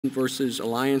versus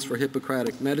Alliance for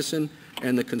Hippocratic Medicine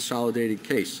and the consolidated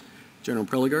case. General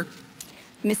Preliger.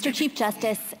 Mr. Chief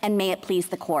Justice, and may it please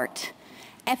the Court.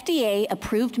 FDA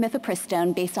approved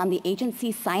mifepristone based on the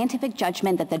agency's scientific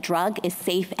judgment that the drug is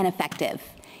safe and effective.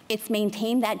 It's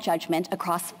maintained that judgment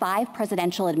across 5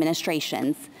 presidential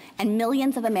administrations, and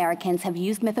millions of Americans have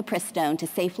used mifepristone to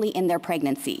safely end their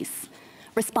pregnancies.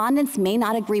 Respondents may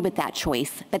not agree with that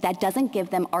choice, but that doesn't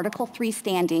give them Article III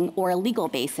standing or a legal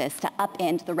basis to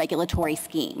upend the regulatory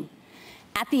scheme.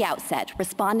 At the outset,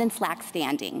 respondents lack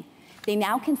standing. They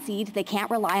now concede they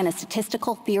can't rely on a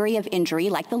statistical theory of injury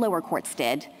like the lower courts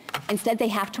did. Instead, they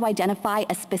have to identify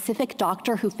a specific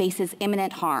doctor who faces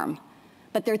imminent harm.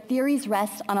 But their theories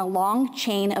rest on a long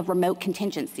chain of remote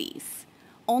contingencies.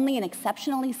 Only an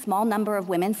exceptionally small number of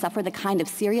women suffer the kind of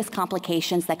serious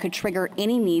complications that could trigger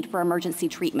any need for emergency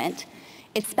treatment.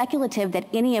 It's speculative that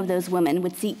any of those women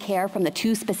would seek care from the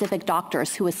 2 specific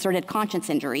doctors who asserted conscience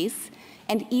injuries.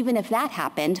 And even if that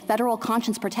happened, federal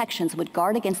conscience protections would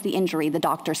guard against the injury the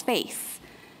doctors face.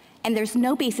 And there's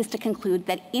no basis to conclude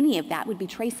that any of that would be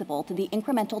traceable to the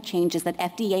incremental changes that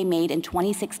FDA made in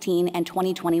 2016 and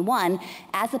 2021,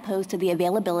 as opposed to the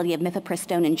availability of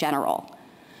mifepristone in general.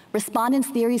 Respondents'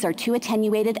 theories are too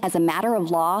attenuated as a matter of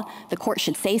law. The Court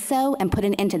should say so and put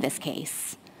an end to this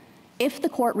case. If the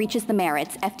Court reaches the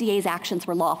merits, FDA's actions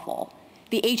were lawful.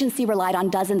 The agency relied on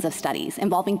dozens of studies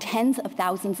involving tens of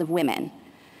thousands of women.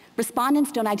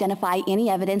 Respondents don't identify any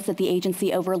evidence that the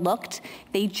agency overlooked.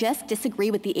 They just disagree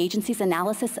with the agency's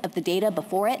analysis of the data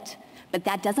before it, but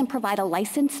that doesn't provide a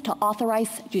license to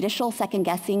authorize judicial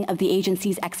second-guessing of the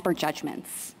agency's expert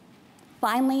judgments.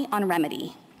 Finally, on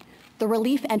remedy. The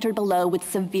relief entered below would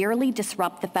severely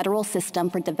disrupt the federal system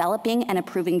for developing and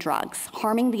approving drugs,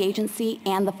 harming the agency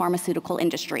and the pharmaceutical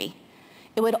industry.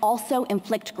 It would also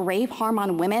inflict grave harm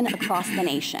on women across the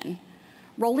nation.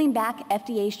 Rolling back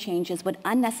FDA's changes would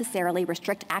unnecessarily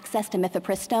restrict access to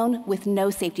mifepristone with no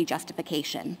safety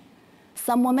justification.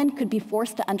 Some women could be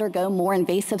forced to undergo more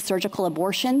invasive surgical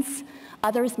abortions.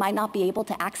 Others might not be able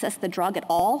to access the drug at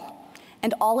all.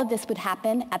 And all of this would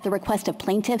happen at the request of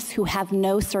plaintiffs who have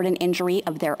no certain injury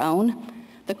of their own.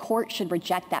 The Court should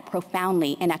reject that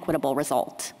profoundly inequitable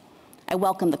result. I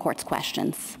welcome the Court's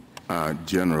questions.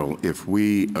 General, if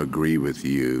we agree with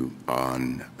you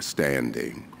on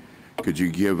standing, could you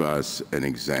give us an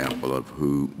example of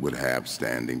who would have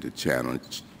standing to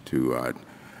challenge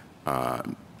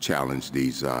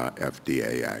these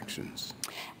FDA actions?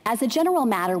 As a general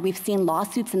matter, we've seen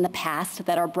lawsuits in the past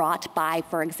that are brought by,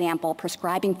 for example,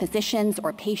 prescribing physicians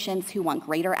or patients who want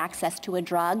greater access to a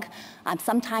drug.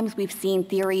 Sometimes we've seen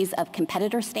theories of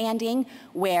competitor standing,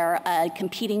 where a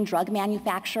competing drug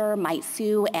manufacturer might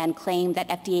sue and claim that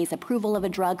FDA's approval of a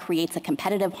drug creates a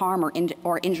competitive harm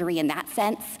or injury in that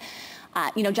sense.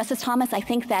 Justice Thomas, I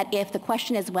think that if the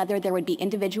question is whether there would be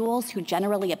individuals who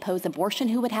generally oppose abortion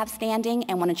who would have standing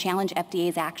and want to challenge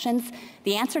FDA's actions,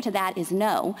 the answer to that is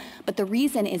no. But the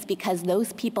reason is because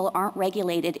those people aren't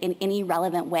regulated in any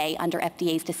relevant way under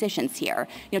FDA's decisions here.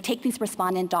 Take these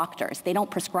respondent doctors. They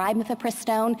don't prescribe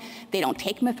mifepristone. They don't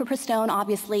take mifepristone,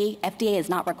 obviously. FDA is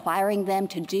not requiring them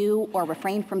to do or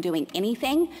refrain from doing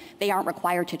anything. They aren't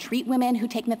required to treat women who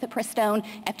take mifepristone.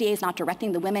 FDA is not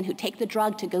directing the women who take the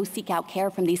drug to go seek out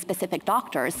care from these specific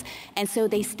doctors. And so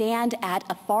they stand at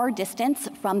a far distance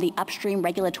from the upstream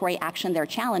regulatory action they're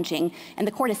challenging. And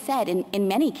the Court has said in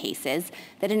many cases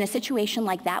that in a situation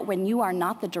like that, when you are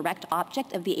not the direct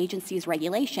object of the agency's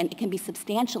regulation, it can be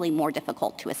substantially more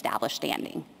difficult to establish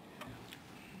standing.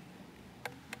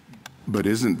 But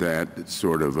isn't that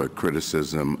sort of a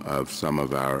criticism of some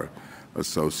of our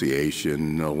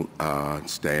associational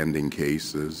standing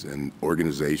cases and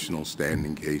organizational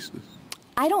standing cases?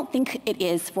 I don't think it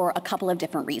is for a couple of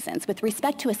different reasons. With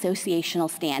respect to associational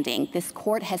standing, this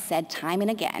Court has said time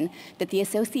and again that the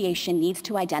association needs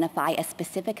to identify a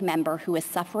specific member who is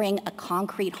suffering a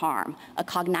concrete harm, a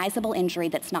cognizable injury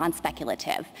that's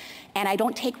non-speculative. And I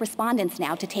don't take respondents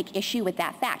now to take issue with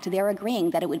that fact. They're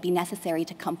agreeing that it would be necessary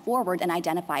to come forward and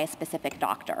identify a specific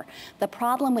doctor. The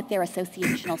problem with their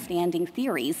associational standing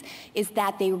theories is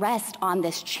that they rest on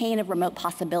this chain of remote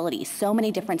possibilities, so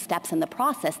many different steps in the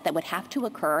process that would have to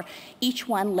occur, each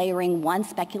one layering one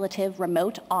speculative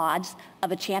remote odds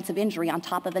of a chance of injury on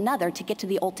top of another to get to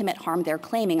the ultimate harm they're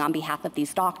claiming on behalf of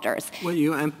these doctors. Well,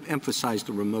 you emphasize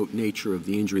the remote nature of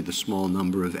the injury, the small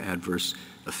number of adverse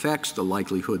effects, the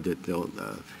likelihood that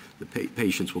the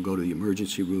patients will go to the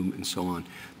emergency room, and so on.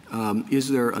 Is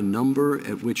there a number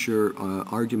at which your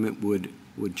argument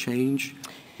would change?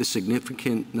 The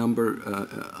significant number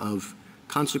of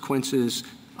consequences,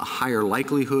 a higher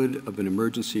likelihood of an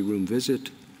emergency room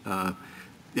visit,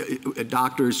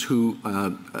 doctors who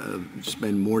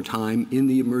spend more time in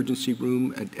the emergency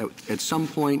room, at some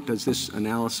point, does this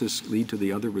analysis lead to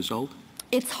the other result?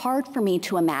 It's hard for me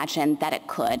to imagine that it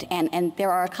could, and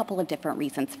there are a couple of different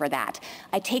reasons for that.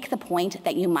 I take the point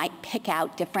that you might pick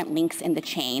out different links in the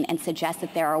chain and suggest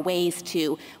that there are ways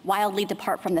to wildly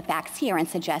depart from the facts here and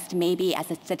suggest maybe as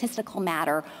a statistical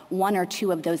matter, one or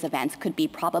two of those events could be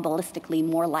probabilistically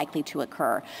more likely to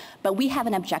occur. But we have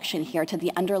an objection here to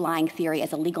the underlying theory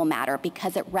as a legal matter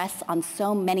because it rests on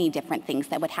so many different things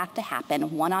that would have to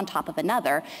happen one on top of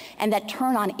another and that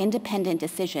turn on independent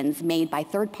decisions made by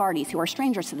third parties who are strangers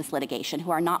to this litigation,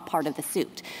 who are not part of the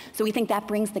suit. So we think that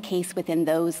brings the case within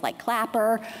those like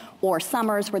Clapper or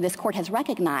Summers, where this court has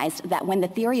recognized that when the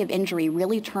theory of injury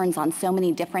really turns on so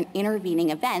many different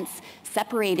intervening events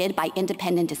separated by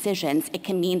independent decisions, it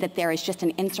can mean that there is just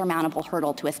an insurmountable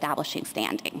hurdle to establishing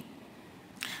standing.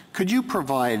 Could you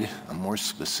provide a more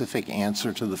specific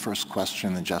answer to the first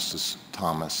question that Justice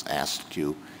Thomas asked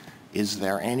you? Is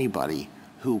there anybody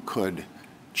who could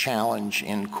challenge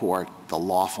in court the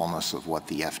lawfulness of what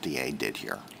the FDA did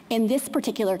here? In this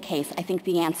particular case, I think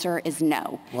the answer is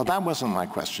no. Well, that wasn't my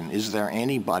question. Is there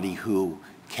anybody who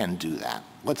can do that?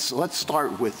 Let's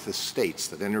start with the states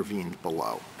that intervened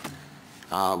below.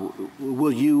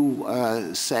 Will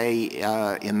you say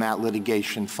in that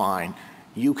litigation, fine,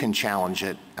 you can challenge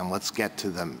it, and let's get to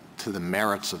the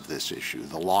merits of this issue,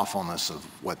 the lawfulness of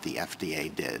what the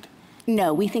FDA did?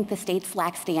 No, we think the states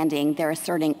lack standing. They're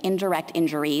asserting indirect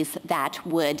injuries that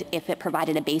would, if it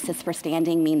provided a basis for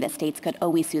standing, mean that states could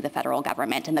always sue the federal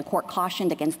government. And the court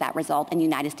cautioned against that result in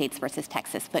United States versus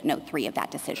Texas, footnote 3 of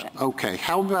that decision. Okay,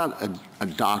 how about a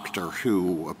doctor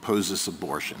who opposes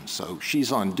abortion? So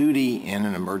she's on duty in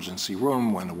an emergency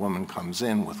room when a woman comes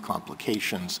in with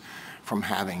complications from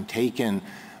having taken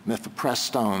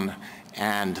mifepristone,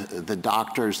 and the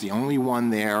doctor's the only one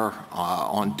there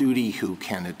on duty who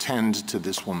can attend to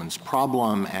this woman's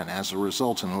problem, and as a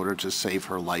result, in order to save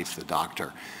her life, the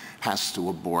doctor has to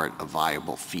abort a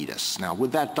viable fetus. Now,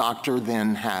 would that doctor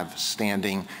then have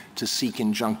standing to seek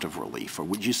injunctive relief, or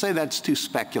would you say that's too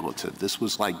speculative? This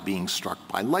was like being struck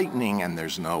by lightning, and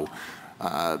there's no,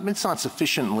 it's not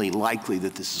sufficiently likely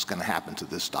that this is going to happen to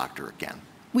this doctor again.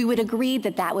 We would agree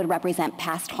that that would represent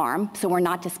past harm, so we're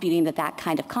not disputing that that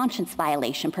kind of conscience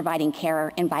violation, providing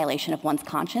care in violation of one's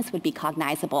conscience, would be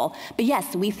cognizable. But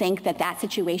yes, we think that that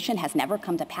situation has never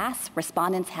come to pass.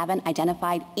 Respondents haven't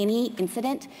identified any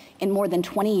incident in more than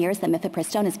 20 years that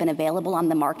mifepristone has been available on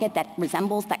the market that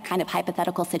resembles that kind of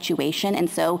hypothetical situation. And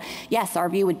so, yes, our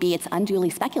view would be it's unduly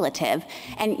speculative.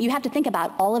 And you have to think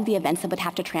about all of the events that would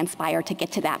have to transpire to get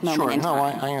to that moment in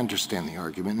time. Sure, no, I understand the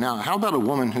argument. Now, how about a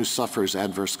woman who suffers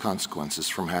adverse consequences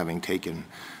from having taken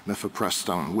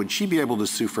mifepristone? Would she be able to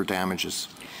sue for damages?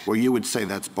 Or you would say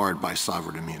that's barred by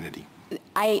sovereign immunity?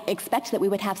 I expect that we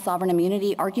would have sovereign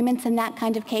immunity arguments in that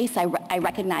kind of case. I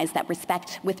recognize that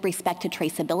with respect to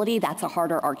traceability, that's a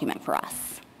harder argument for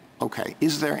us. Okay.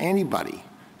 Is there anybody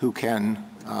who can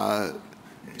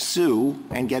sue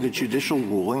and get a judicial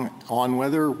ruling on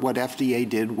whether what FDA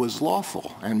did was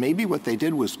lawful? And maybe what they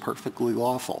did was perfectly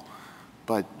lawful.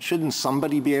 But shouldn't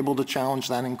somebody be able to challenge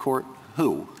that in court?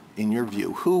 Who, in your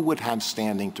view? Who would have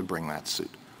standing to bring that suit?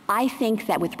 I think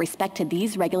that with respect to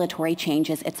these regulatory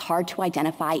changes, it's hard to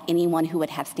identify anyone who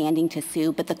would have standing to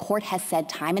sue, but the court has said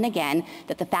time and again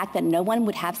that the fact that no one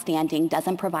would have standing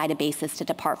doesn't provide a basis to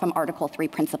depart from Article 3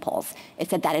 principles. It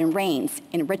said that in Raines,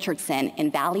 in Richardson, in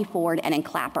Valley Ford, and in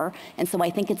Clapper. And so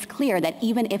I think it's clear that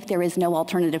even if there is no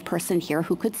alternative person here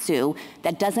who could sue,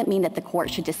 that doesn't mean that the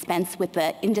court should dispense with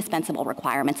the indispensable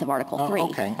requirements of Article 3.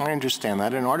 Okay, I understand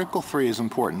that. And Article 3 is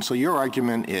important. So your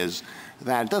argument is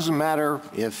that it doesn't matter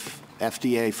if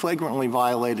FDA flagrantly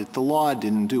violated the law,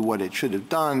 didn't do what it should have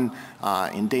done,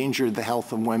 endangered the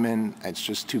health of women. It's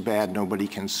just too bad nobody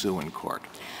can sue in court.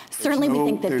 Certainly we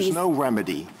think that there's no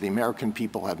remedy. The American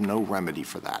people have no remedy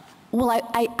for that. Well,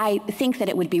 I think that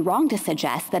it would be wrong to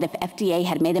suggest that if FDA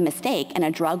had made a mistake and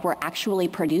a drug were actually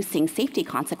producing safety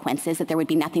consequences, that there would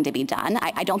be nothing to be done.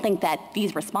 I don't think that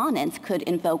these respondents could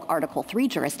invoke Article 3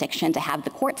 jurisdiction to have the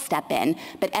court step in,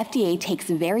 but FDA takes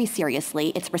very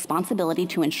seriously its responsibility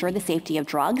to ensure the safety of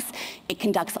drugs. It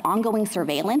conducts ongoing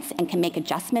surveillance and can make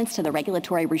adjustments to the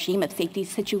regulatory regime if safety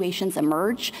situations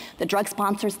emerge. The drug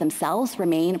sponsors themselves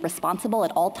remain responsible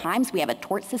at all times. We have a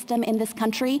tort system in this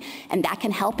country, and that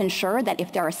can help ensure that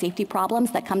if there are safety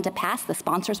problems that come to pass, the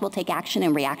sponsors will take action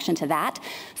in reaction to that.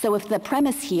 So if the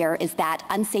premise here is that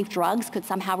unsafe drugs could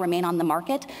somehow remain on the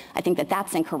market, I think that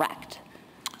that's incorrect.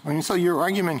 I mean, so your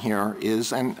argument here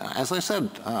is, and as I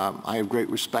said, I have great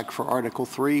respect for Article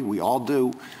 3. We all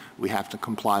do. we have to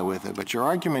comply with it. But your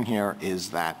argument here is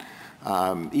that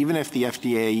even if the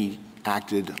FDA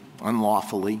acted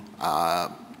unlawfully,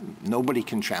 nobody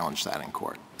can challenge that in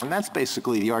court. And that's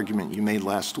basically the argument you made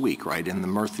last week, right? In the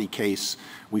Murthy case,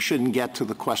 we shouldn't get to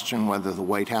the question whether the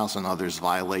White House and others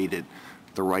violated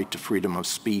the right to freedom of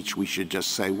speech. We should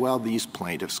just say, well, these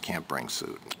plaintiffs can't bring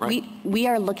suit, right? We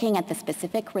are looking at the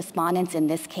specific respondents in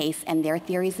this case and their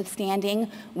theories of standing.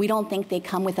 We don't think they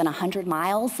come within 100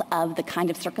 miles of the kind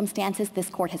of circumstances this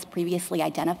court has previously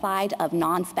identified of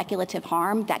non-speculative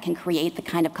harm that can create the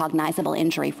kind of cognizable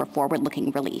injury for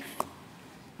forward-looking relief.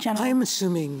 I'm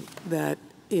assuming that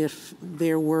if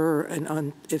there were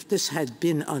if this had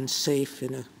been unsafe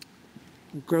in a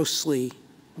grossly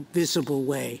visible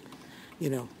way,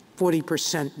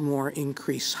 40% more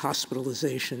increased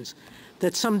hospitalizations,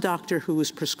 that some doctor who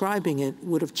was prescribing it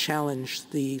would have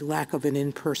challenged the lack of an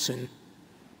in-person.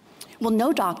 Well,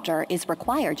 no doctor is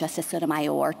required, Justice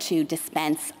Sotomayor, to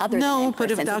dispense other than in-person. No, but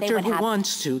if a doctor who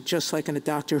wants to, just like a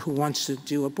doctor who wants to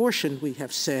do abortion, we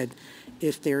have said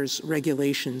if there's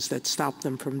regulations that stop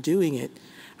them from doing it,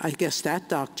 I guess that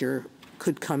doctor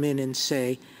could come in and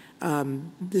say,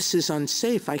 this is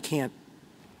unsafe, I can't,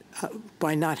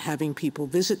 by not having people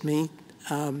visit me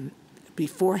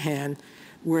beforehand,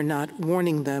 we're not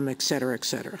warning them, et cetera, et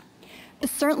cetera.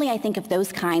 Certainly, I think if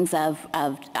those kinds of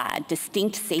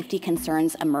distinct safety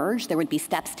concerns emerge, there would be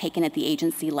steps taken at the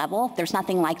agency level. There's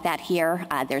nothing like that here.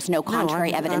 There's no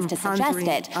contrary evidence to suggest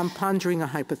it. I'm pondering a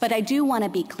hypothetical. But I do want to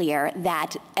be clear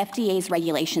that FDA's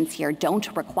regulations here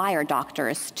don't require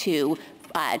doctors to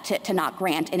not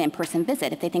grant an in-person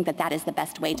visit if they think that that is the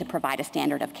best way to provide a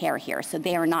standard of care here. So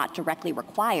they are not directly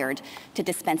required to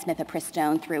dispense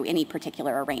mifepristone through any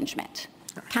particular arrangement.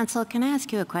 Counsel, can I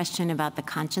ask you a question about the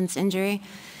conscience injury?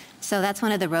 So that's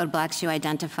one of the roadblocks you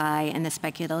identify in the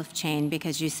speculative chain,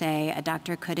 because you say a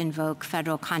doctor could invoke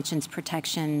federal conscience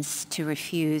protections to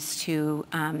refuse to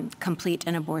complete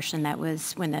an abortion that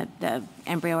was when the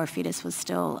embryo or fetus was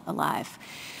still alive.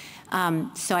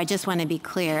 So I just want to be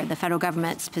clear, the federal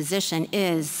government's position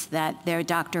is that their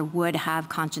doctor would have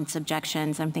conscience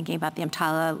objections. I'm thinking about the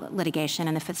EMTALA litigation,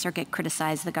 and the Fifth Circuit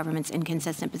criticized the government's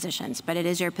inconsistent positions. But it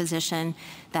is your position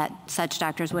that such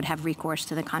doctors would have recourse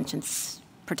to the conscience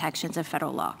protections of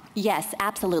federal law. Yes,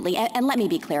 absolutely. And let me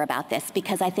be clear about this,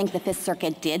 because I think the Fifth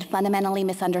Circuit did fundamentally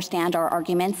misunderstand our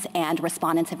arguments, and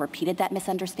respondents have repeated that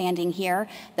misunderstanding here.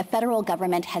 The federal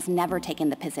government has never taken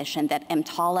the position that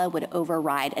EMTALA would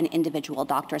override an individual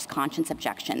doctor's conscience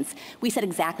objections. We said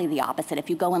exactly the opposite. If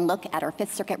you go and look at our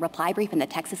Fifth Circuit reply brief in the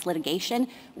Texas litigation,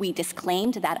 we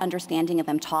disclaimed that understanding of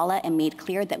EMTALA and made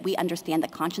clear that we understand the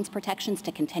conscience protections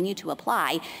to continue to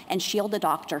apply and shield the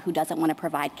doctor who doesn't want to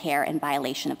provide care in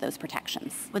violation of those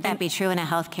protections. Would that be true in a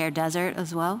healthcare desert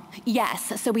as well?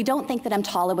 Yes. So we don't think that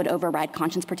EMTALA would override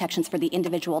conscience protections for the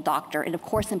individual doctor. It, of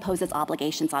course, imposes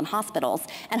obligations on hospitals,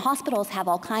 and hospitals have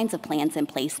all kinds of plans in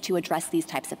place to address these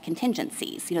types of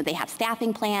contingencies. They have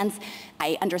staffing plans.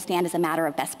 I understand as a matter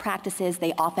of best practices,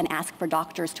 they often ask for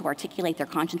doctors to articulate their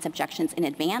conscience objections in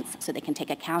advance so they can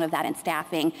take account of that in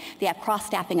staffing. They have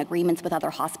cross-staffing agreements with other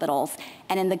hospitals.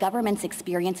 And in the government's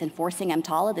experience enforcing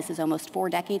EMTALA, this is almost 4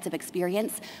 decades of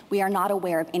experience, we are not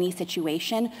aware of any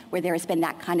situation where there has been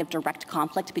that kind of direct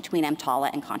conflict between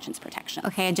EMTALA and conscience protection.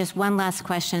 Okay, and just one last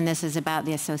question. This is about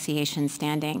the association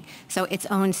standing. So its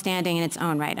own standing in its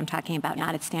own right. I'm talking about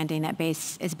not its standing that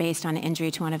is based on an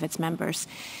injury to one of its members.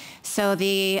 So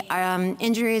the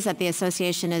injuries that the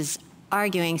association is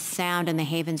arguing sound in the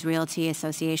Havens Realty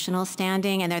associational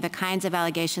standing, and they're the kinds of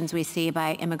allegations we see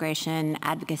by immigration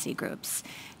advocacy groups.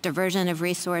 Diversion of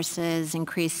resources,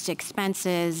 increased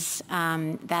expenses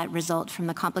that result from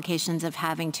the complications of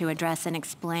having to address and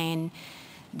explain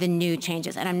the new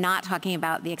changes. And I'm not talking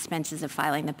about the expenses of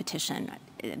filing the petition.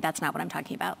 That's not what I'm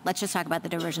talking about. Let's just talk about the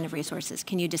diversion of resources.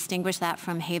 Can you distinguish that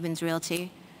from Havens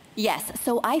Realty? Yes.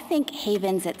 So I think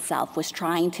Havens itself was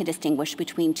trying to distinguish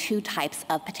between 2 types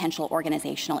of potential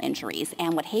organizational injuries.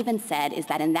 And what Havens said is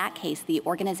that in that case, the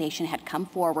organization had come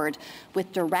forward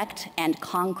with direct and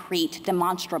concrete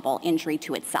demonstrable injury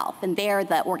to itself. And there,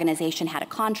 the organization had a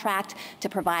contract to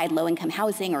provide low-income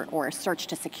housing or a search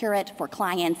to secure it for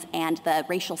clients, and the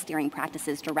racial steering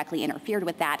practices directly interfered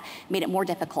with that, made it more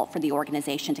difficult for the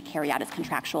organization to carry out its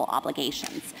contractual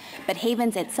obligations. But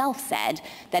Havens itself said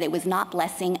that it was not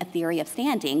blessing a theory of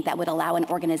standing that would allow an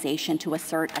organization to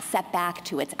assert a setback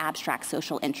to its abstract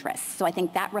social interests. So I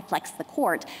think that reflects the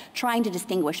court trying to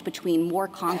distinguish between more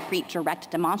concrete,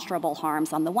 direct, demonstrable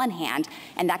harms on the one hand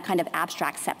and that kind of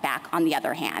abstract setback on the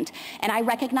other hand. And I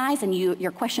recognize, and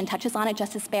your question touches on it,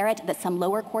 Justice Barrett, that some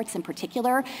lower courts in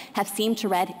particular have seemed to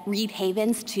read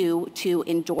Havens to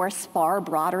endorse far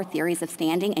broader theories of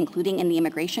standing, including in the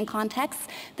immigration context.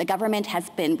 The government has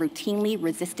been routinely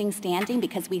resisting standing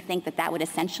because we think that that would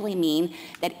essentially mean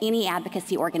that any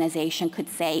advocacy organization could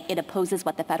say it opposes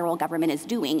what the federal government is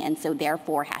doing and so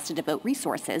therefore has to devote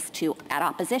resources to that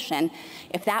opposition.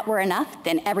 If that were enough,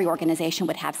 then every organization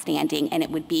would have standing and it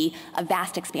would be a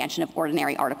vast expansion of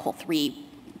ordinary Article III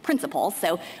principles.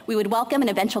 So we would welcome an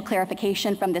eventual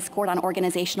clarification from this court on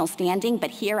organizational standing,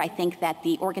 but here I think that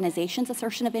the organization's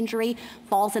assertion of injury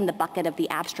falls in the bucket of the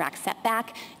abstract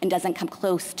setback and doesn't come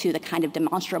close to the kind of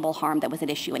demonstrable harm that was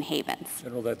at issue in Havens.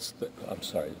 General, I'm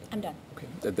sorry. I'm done.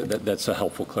 Okay. That's a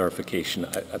helpful clarification.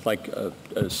 I'd like a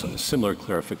similar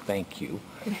clarification. Thank you.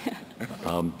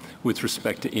 With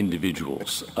respect to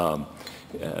individuals, I've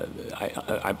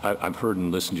heard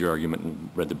and listened to your argument and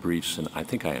read the briefs, and I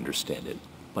think I understand it.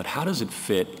 But how does it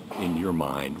fit in your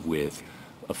mind with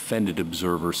offended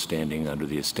observers standing under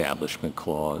the Establishment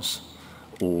Clause,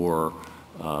 or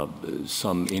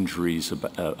some injuries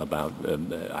about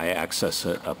I access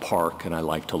a park and I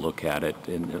like to look at it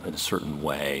in a certain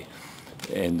way,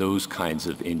 and those kinds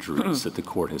of injuries that the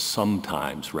court has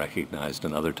sometimes recognized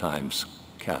and other times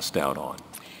cast doubt on?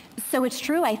 So it's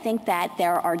true, I think, that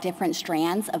there are different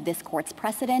strands of this court's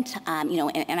precedent,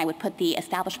 and I would put the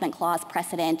Establishment Clause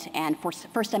precedent and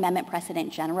First Amendment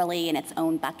precedent generally in its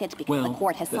own bucket because the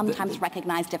court has sometimes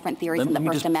recognized different theories in the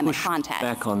First Amendment context.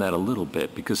 Back on that a little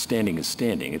bit, because standing is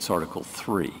standing. It's Article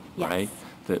 3, right,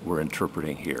 that we're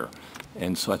interpreting here.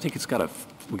 And so I think we've got to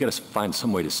find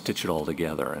some way to stitch it all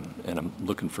together, and I'm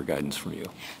looking for guidance from you.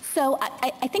 So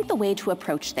I think the way to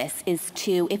approach this is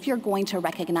to, if you're going to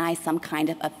recognize some kind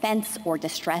of offense or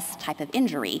distress type of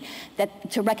injury,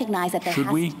 to recognize that there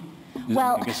Should we?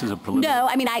 Well, I guess as a preliminary. No,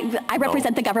 I mean, I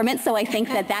represent the government, so I think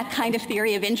that kind of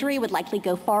theory of injury would likely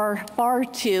go far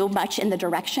too much in the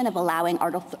direction of allowing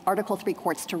Article 3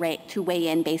 courts to weigh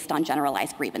in based on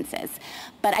generalized grievances.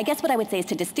 But I guess what I would say is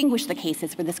to distinguish the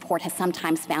cases where this court has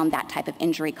sometimes found that type of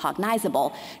injury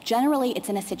cognizable. Generally, it's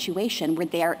in a situation where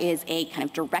there is a kind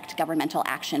of direct governmental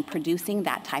action producing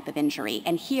that type of injury.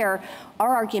 And here,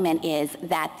 our argument is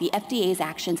that the FDA's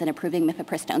actions in approving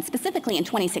mifepristone, specifically in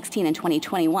 2016 and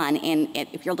 2021,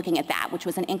 if you're looking at that, which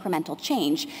was an incremental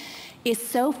change, is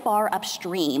so far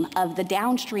upstream of the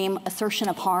downstream assertion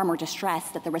of harm or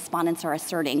distress that the respondents are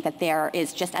asserting that there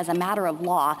is, just as a matter of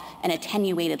law, an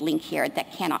attenuated link here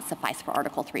that cannot suffice for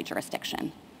Article 3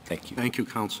 jurisdiction. Thank you. Thank you,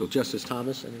 counsel. Justice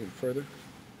Thomas, anything further?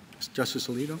 Justice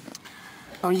Alito?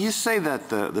 You say that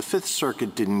the Fifth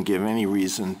Circuit didn't give any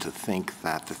reason to think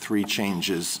that the 3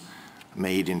 changes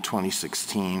made in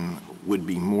 2016 would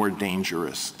be more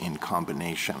dangerous in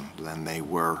combination than they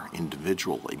were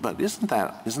individually. But isn't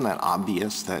that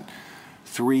obvious that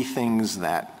 3 things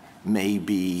that may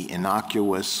be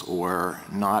innocuous or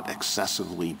not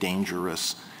excessively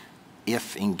dangerous,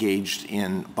 if engaged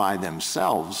in by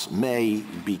themselves, may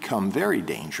become very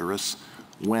dangerous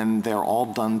when they're all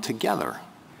done together?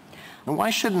 And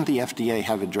why shouldn't the FDA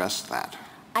have addressed that?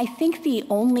 I think the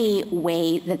only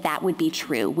way that would be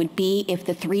true would be if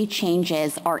the 3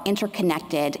 changes are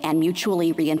interconnected and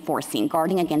mutually reinforcing,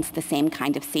 guarding against the same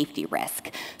kind of safety risk.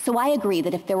 So I agree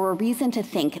that if there were reason to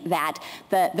think that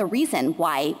the reason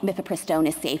why mifepristone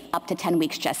is safe up to 10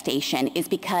 weeks gestation is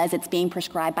because it's being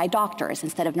prescribed by doctors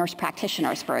instead of nurse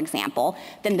practitioners, for example,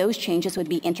 then those changes would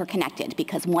be interconnected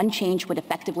because one change would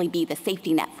effectively be the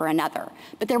safety net for another.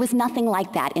 But there was nothing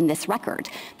like that in this record.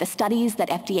 The studies that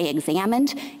FDA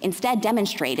examined instead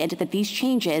demonstrated that these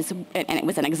changes, and it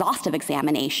was an exhaustive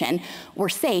examination, were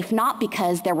safe not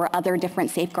because there were other different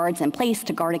safeguards in place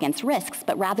to guard against risks,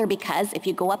 but rather because if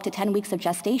you go up to 10 weeks of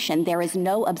gestation, there is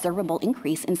no observable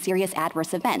increase in serious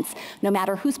adverse events, no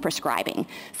matter who's prescribing.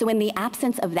 So in the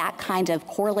absence of that kind of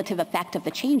correlative effect of the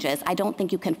changes, I don't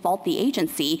think you can fault the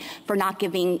agency for not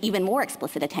giving even more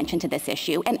explicit attention to this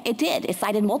issue. And it did. It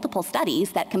cited multiple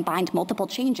studies that combined multiple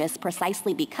changes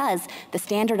precisely because the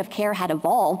standard of care had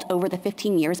evolved over the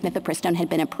 15 years mifepristone had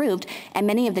been approved, and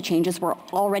many of the changes were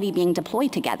already being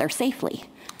deployed together safely.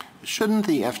 Shouldn't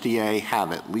the FDA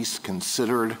have at least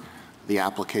considered the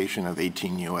application of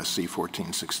 18 U.S.C.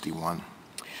 1461?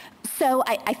 So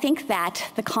I think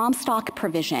that the Comstock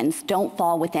provisions don't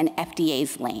fall within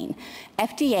FDA's lane.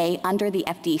 FDA, under the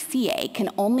FDCA, can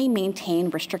only maintain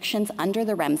restrictions under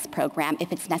the REMS program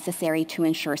if it's necessary to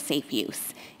ensure safe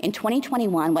use. In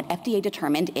 2021, what FDA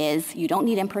determined is you don't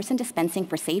need in-person dispensing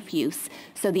for safe use,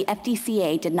 so the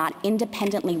FDCA did not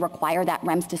independently require that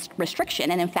REMS restriction,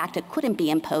 and in fact, it couldn't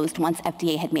be imposed once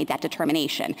FDA had made that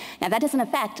determination. Now, that doesn't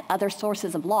affect other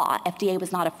sources of law. FDA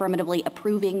was not affirmatively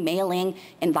approving mailing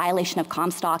in violation of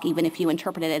Comstock, even if you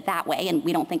interpreted it that way, and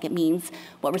we don't think it means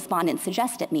what respondents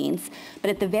suggest it means. But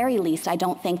at the very least, I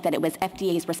don't think that it was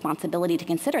FDA's responsibility to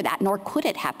consider that, nor could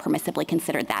it have permissibly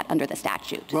considered that under the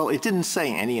statute. Well, it didn't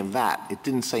say any of that. It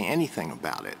didn't say anything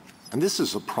about it. And this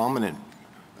is a prominent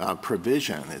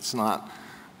provision. It's not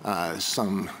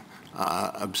some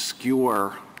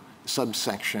obscure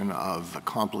subsection of a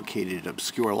complicated,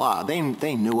 obscure law. They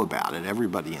knew about it.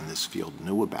 Everybody in this field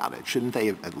knew about it. Shouldn't they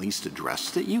have at least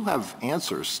addressed it? You have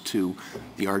answers to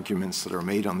the arguments that are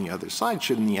made on the other side.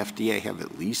 Shouldn't the FDA have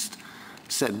at least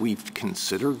said we've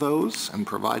considered those and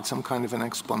provide some kind of an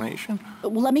explanation?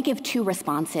 Well, let me give two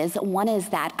responses. One is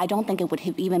that I don't think it would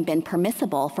have even been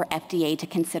permissible for FDA to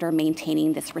consider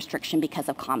maintaining this restriction because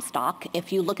of Comstock.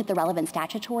 If you look at the relevant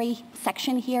statutory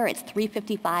section here, it's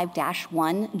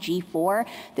 355-1G4.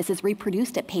 This is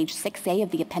reproduced at page 6A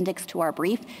of the appendix to our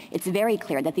brief. It's very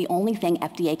clear that the only thing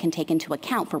FDA can take into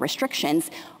account for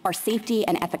restrictions are safety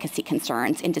and efficacy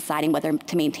concerns in deciding whether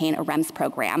to maintain a REMS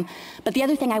program. But the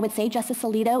other thing I would say, Justice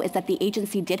Alito, is that the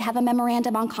agency did have a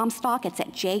memorandum on Comstock. It's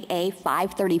at JA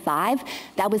 535.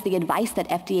 That was the advice that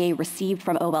FDA received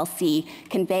from OLC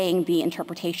conveying the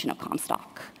interpretation of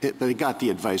Comstock. But it got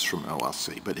the advice from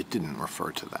OLC, but it didn't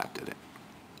refer to that, did it?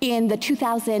 In the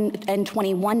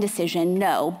 2021 decision,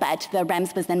 no, but the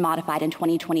REMS was then modified in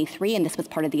 2023, and this was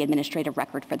part of the administrative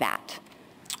record for that.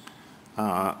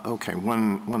 Okay,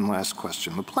 one last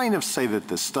question. The plaintiffs say that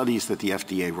the studies that the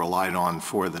FDA relied on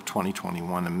for the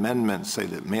 2021 amendment say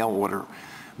that mail order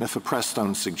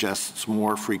mifepristone suggests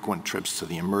more frequent trips to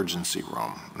the emergency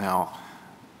room. Now,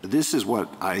 this is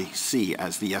what I see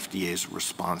as the FDA's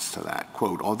response to that.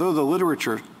 Quote, although the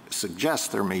literature suggests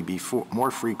there may be more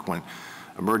frequent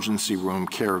emergency room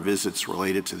care visits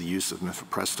related to the use of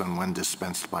mifepristone when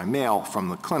dispensed by mail from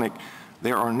the clinic,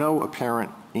 there are no apparent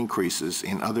increases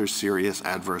in other serious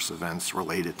adverse events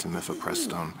related to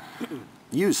mifepristone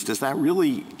use. Does that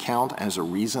really count as a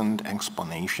reasoned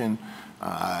explanation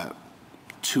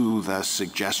to the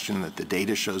suggestion that the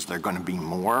data shows there are going to be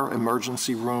more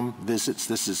emergency room visits?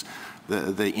 This is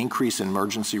the increase in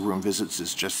emergency room visits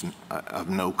is just of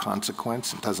no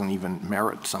consequence. It doesn't even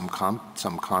merit some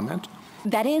comment.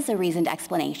 That is a reasoned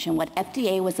explanation. What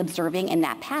FDA was observing in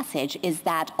that passage is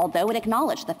that although it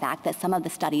acknowledged the fact that some of the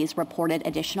studies reported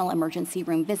additional emergency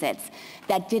room visits,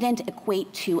 that didn't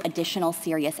equate to additional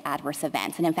serious adverse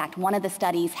events. And in fact, one of the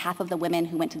studies, half of the women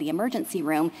who went to the emergency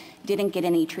room didn't get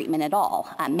any treatment at all.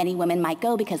 Many women might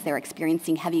go because they're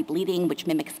experiencing heavy bleeding, which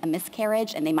mimics a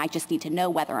miscarriage, and they might just need to know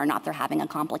whether or not they're having a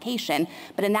complication.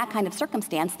 But in that kind of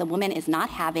circumstance, the woman is not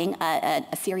having a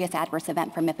serious adverse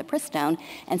event from mifepristone,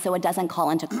 and so it doesn't call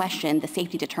into question the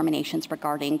safety determinations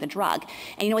regarding the drug.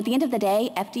 And at the end of the day,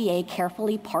 FDA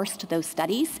carefully parsed those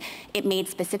studies. It made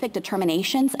specific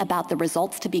determinations about the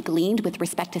results to be gleaned with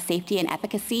respect to safety and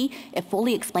efficacy. It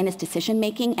fully explained its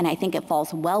decision-making, and I think it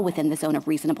falls well within the zone of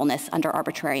reasonableness under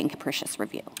arbitrary and capricious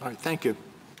review. All right, thank you.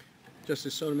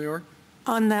 Justice Sotomayor?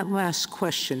 On that last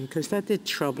question, because that did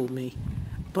trouble me,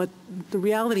 but the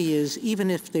reality is,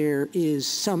 even if there is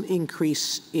some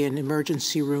increase in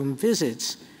emergency room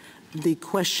visits, the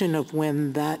question of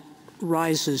when that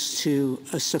rises to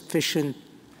a sufficient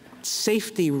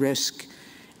safety risk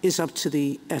is up to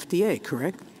the FDA,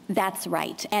 correct? That's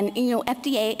right. And,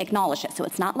 FDA acknowledged it, so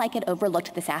it's not like it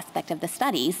overlooked this aspect of the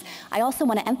studies. I also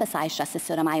want to emphasize, Justice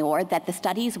Sotomayor, that the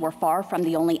studies were far from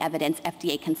the only evidence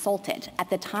FDA consulted. At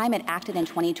the time it acted in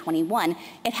 2021,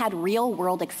 it had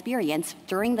real-world experience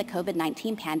during the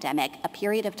COVID-19 pandemic, a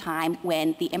period of time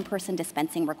when the in-person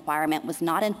dispensing requirement was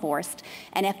not enforced,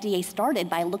 and FDA started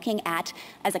by looking at,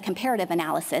 as a comparative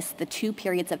analysis, the two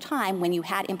periods of time when you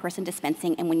had in-person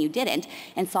dispensing and when you didn't,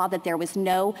 and saw that there was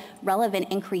no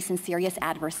relevant increase in serious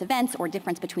adverse events or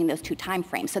difference between those two time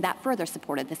frames. So that further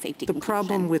supported the safety conclusion. The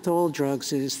problem with all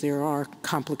drugs is there are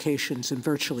complications in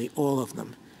virtually all of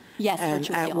them. Yes, and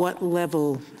at what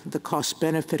level the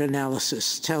cost-benefit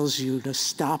analysis tells you to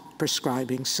stop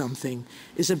prescribing something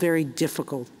is a very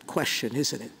difficult question,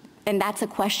 isn't it? And that's a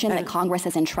question that Congress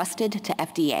has entrusted to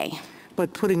FDA.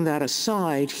 But putting that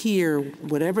aside, here,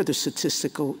 whatever the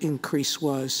statistical increase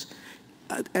was,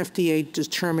 FDA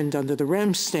determined under the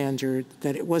REMS standard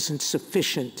that it wasn't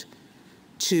sufficient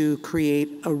to create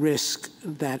a risk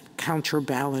that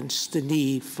counterbalanced the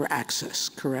need for access,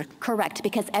 correct? Correct,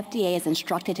 because FDA is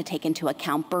instructed to take into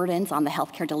account burdens on the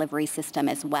healthcare delivery system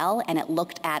as well, and it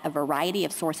looked at a variety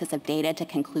of sources of data to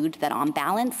conclude that on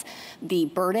balance, the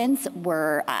burdens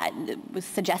were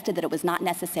suggested that it was not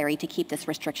necessary to keep this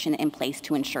restriction in place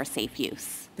to ensure safe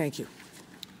use. Thank you.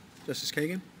 Justice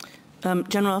Kagan?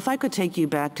 General, if I could take you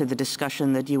back to the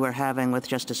discussion that you were having with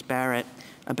Justice Barrett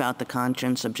about the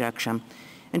conscience objection,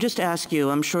 and just ask you,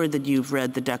 I'm sure that you've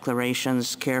read the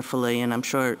declarations carefully, and I'm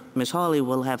sure Ms. Hawley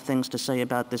will have things to say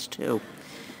about this too.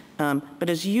 But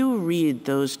as you read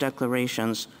those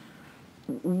declarations,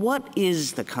 what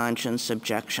is the conscience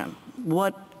objection?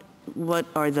 What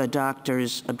are the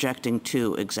doctors objecting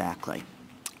to exactly?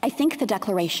 I think the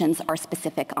declarations are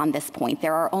specific on this point.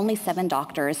 There are only 7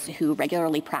 doctors who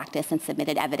regularly practice and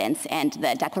submitted evidence, and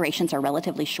the declarations are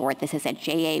relatively short. This is at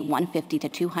JA 150 to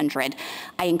 200.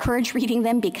 I encourage reading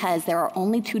them because there are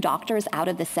only 2 doctors out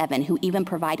of the 7 who even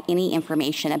provide any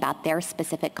information about their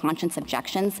specific conscience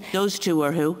objections. Those 2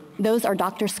 are who? Those are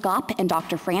Dr. Skop and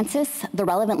Dr. Francis. The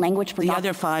relevant language for the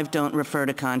other 5 don't refer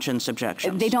to conscience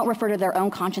objections. They don't refer to their own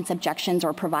conscience objections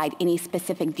or provide any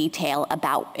specific detail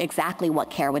about exactly what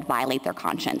care would violate their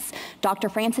conscience. Dr.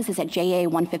 Francis is at JA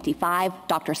 155.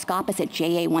 Dr. Skop is at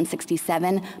JA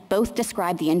 167. Both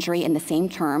describe the injury in the same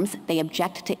terms. They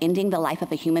object to ending the life of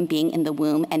a human being in the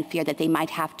womb and fear that they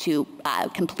might have to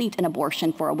complete an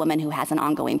abortion for a woman who has an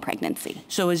ongoing pregnancy.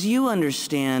 So as you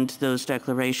understand those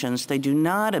declarations, they do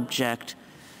not object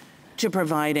to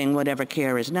providing whatever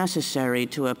care is necessary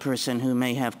to a person who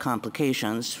may have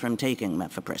complications from taking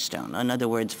mifepristone. In other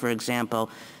words, for example,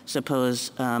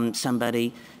 suppose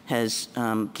somebody has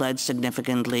bled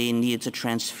significantly, needs a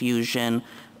transfusion,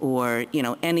 or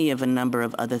any of a number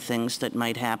of other things that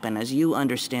might happen. As you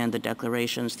understand the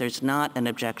declarations, there's not an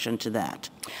objection to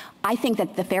that. I think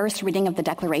that the fairest reading of the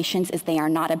declarations is they are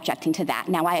not objecting to that.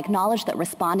 Now, I acknowledge that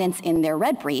respondents in their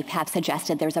red brief have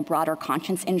suggested there's a broader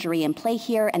conscience injury in play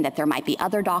here and that there might be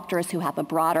other doctors who have a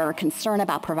broader concern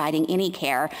about providing any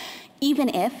care. Even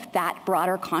if that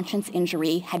broader conscience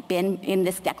injury had been in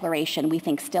this declaration, we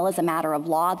think still as a matter of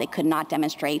law, they could not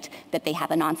demonstrate that they have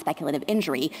a non-speculative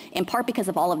injury, in part because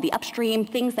of all of the upstream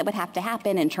things that would have to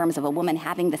happen in terms of a woman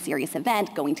having the serious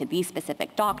event, going to these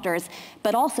specific doctors,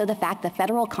 but also the fact that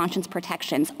federal conscience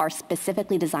protections are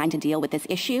specifically designed to deal with this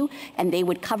issue, and they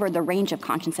would cover the range of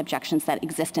conscience objections that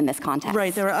exist in this context.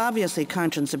 Right, there are obviously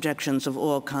conscience objections of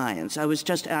all kinds. I was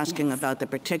just asking about the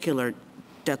particular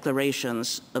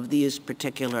declarations of these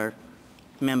particular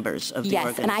members of the yes,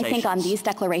 organizations. and I think on these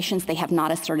declarations they have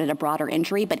not asserted a broader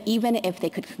injury, but even if they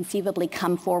could conceivably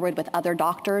come forward with other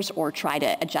doctors or try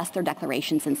to adjust their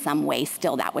declarations in some way,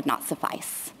 still that would not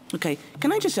suffice. Okay,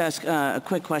 can I just ask a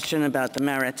quick question about the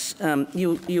merits?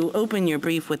 You open your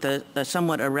brief with a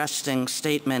somewhat arresting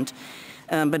statement,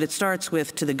 but it starts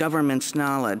with "to the government's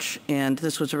knowledge," and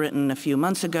this was written a few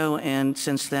months ago, and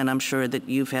since then I'm sure that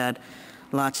you've had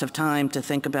lots of time to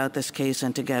think about this case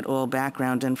and to get all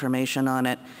background information on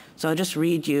it. So I'll just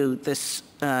read you this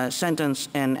sentence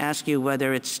and ask you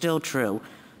whether it's still true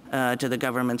to the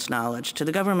government's knowledge. To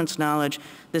the government's knowledge,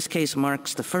 this case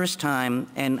marks the first time,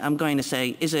 and I'm going to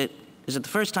say, is it the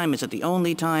first time? Is it the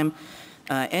only time?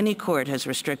 Any court has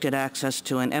restricted access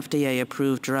to an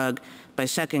FDA-approved drug by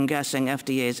second-guessing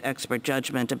FDA's expert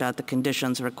judgment about the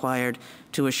conditions required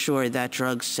to assure that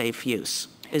drug's safe use.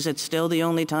 Is it still the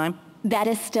only time? That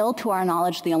is still, to our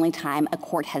knowledge, the only time a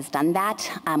court has done that.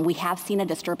 We have seen a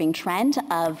disturbing trend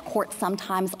of courts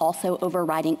sometimes also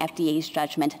overriding FDA's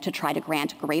judgment to try to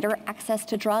grant greater access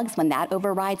to drugs when that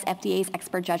overrides FDA's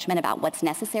expert judgment about what's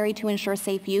necessary to ensure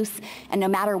safe use. And no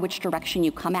matter which direction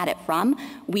you come at it from,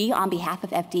 we, on behalf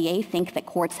of FDA, think that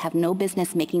courts have no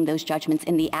business making those judgments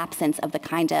in the absence of the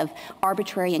kind of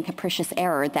arbitrary and capricious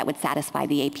error that would satisfy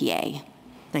the APA.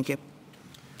 Thank you.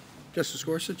 Justice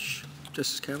Gorsuch?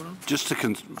 Justice Kavanaugh? Just to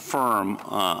confirm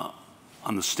on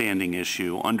the standing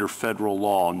issue, under federal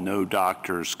law, no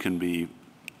doctors can be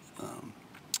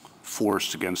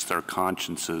forced against their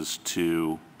consciences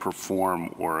to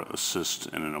perform or assist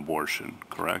in an abortion,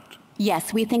 correct?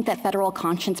 Yes, we think that federal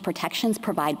conscience protections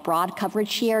provide broad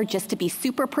coverage here. Just to be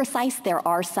super precise, there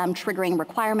are some triggering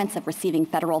requirements of receiving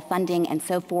federal funding and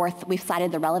so forth. We've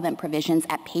cited the relevant provisions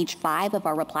at page 5 of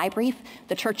our reply brief.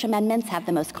 The church amendments have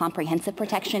the most comprehensive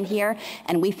protection here,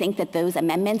 and we think that those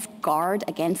amendments guard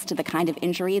against the kind of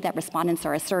injury that respondents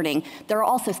are asserting. There are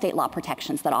also state law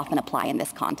protections that often apply in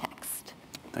this context.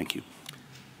 Thank you.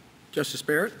 Justice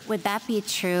Barrett? Would that be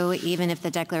true even if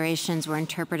the declarations were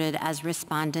interpreted as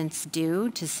respondents do,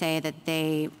 to say that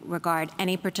they regard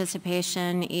any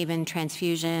participation, even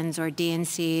transfusions or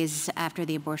DNCs, after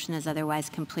the abortion is otherwise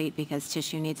complete because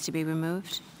tissue needs to be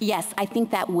removed? Yes, I think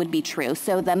that would be true.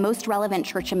 So the most relevant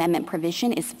Church Amendment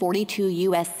provision is 42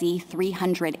 U.S.C.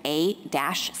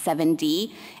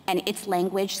 300A-7D, and its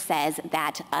language says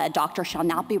that a doctor shall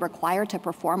not be required to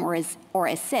perform or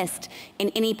assist in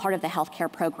any part of the healthcare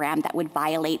program that would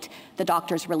violate the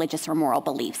doctor's religious or moral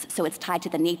beliefs. So it's tied to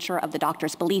the nature of the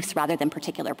doctor's beliefs rather than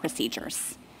particular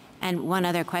procedures. And one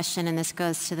other question, and this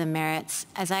goes to the merits.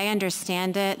 As I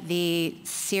understand it, the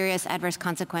serious adverse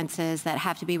consequences that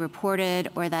have to be reported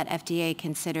or that FDA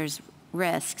considers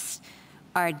risks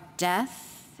are death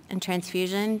and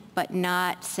transfusion, but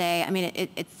not, say, I mean,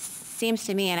 it seems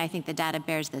to me, and I think the data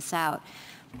bears this out,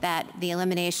 that the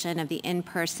elimination of the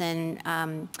in-person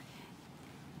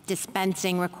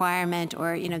dispensing requirement,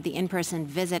 or the in-person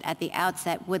visit at the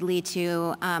outset, would lead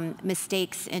to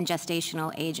mistakes in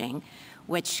gestational aging,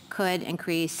 which could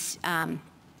increase the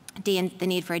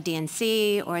need for a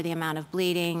DNC or the amount of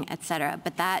bleeding, et cetera.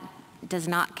 But that does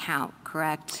not count,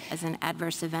 correct, as an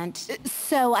adverse event?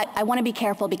 So I want to be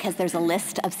careful because there's a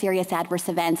list of serious adverse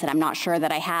events, and I'm not sure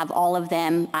that I have all of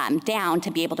them down to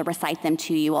be able to recite them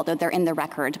to you, although they're in the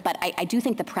record. But I do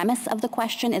think the premise of the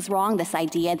question is wrong, this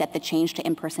idea that the change to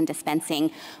in-person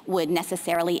dispensing would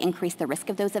necessarily increase the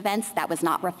risk of those events. That was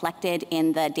not reflected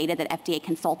in the data that FDA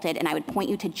consulted, and I would point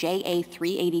you to JA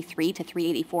 383 to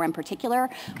 384 in particular,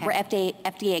 where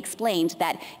FDA explained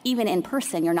that even in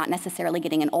person, you're not necessarily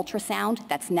getting an ultrasound.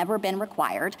 That's never been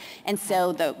required. And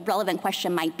so the relevant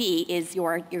question might be, is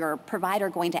your provider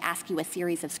going to ask you a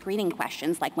series of screening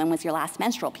questions, like when was your last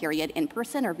menstrual period, in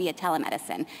person or via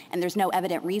telemedicine? And there's no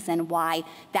evident reason why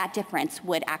that difference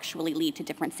would actually lead to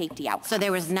different safety outcomes. So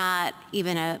there was not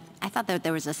even I thought that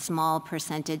there was a small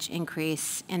percentage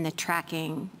increase in the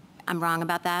tracking. I'm wrong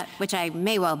about that, which I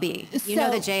may well be. You know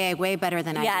the JA way better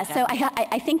than I do. Yeah, so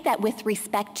I think that with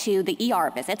respect to the ER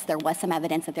visits, there was some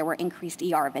evidence that there were increased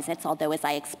ER visits, although as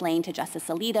I explained to Justice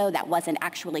Alito, that wasn't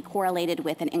actually correlated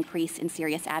with an increase in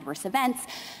serious adverse events.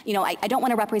 I don't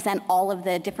want to represent all of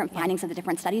the different findings of the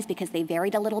different studies because they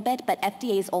varied a little bit, but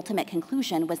FDA's ultimate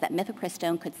conclusion was that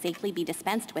mifepristone could safely be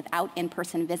dispensed without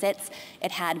in-person visits.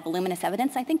 It had voluminous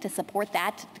evidence, I think, to support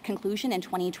that conclusion in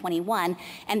 2021,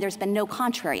 and there's been no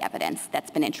contrary evidence that's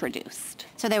been introduced.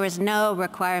 So there was no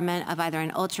requirement of either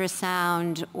an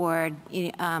ultrasound or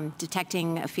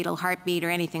detecting a fetal heartbeat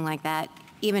or anything like that,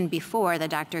 even before the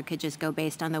doctor could just go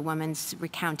based on the woman's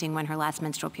recounting when her last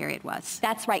menstrual period was.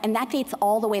 That's right, and that dates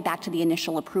all the way back to the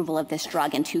initial approval of this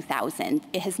drug in 2000.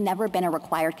 It has never been a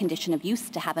required condition of use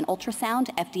to have an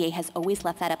ultrasound. FDA has always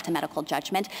left that up to medical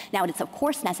judgment. Now, it is of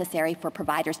course necessary for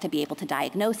providers to be able to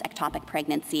diagnose ectopic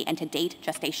pregnancy and to date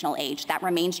gestational age. That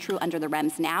remains true under the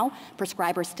REMS now.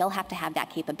 Prescribers still have to have that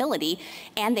capability,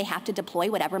 and they have to deploy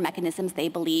whatever mechanisms they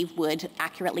believe would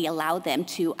accurately allow them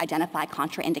to identify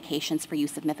contraindications for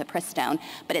use of mifepristone.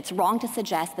 But it's wrong to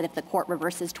suggest that if the court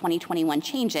reverses 2021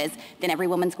 changes, then every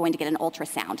woman's going to get an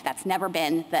ultrasound. That's never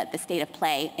been the state of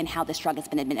play in how this drug has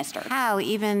been administered. How,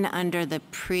 even under the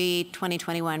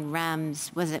pre-2021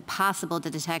 REMS, was it possible to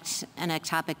detect an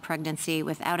ectopic pregnancy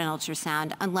without an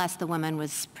ultrasound unless the woman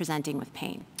was presenting with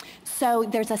pain? So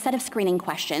there's a set of screening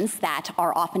questions that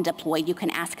are often deployed. You can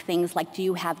ask things like, do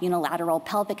you have unilateral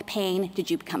pelvic pain?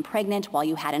 Did you become pregnant while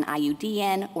you had an IUD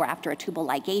in or after a tubal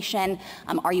ligation?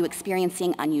 Are you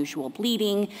experiencing unusual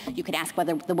bleeding? You could ask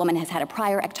whether the woman has had a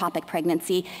prior ectopic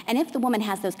pregnancy. And if the woman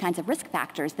has those kinds of risk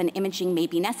factors, then imaging may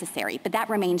be necessary. But that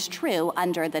remains true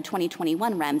under the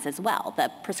 2021 REMS as well.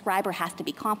 The prescriber has to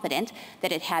be confident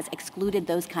that it has excluded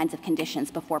those kinds of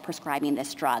conditions before prescribing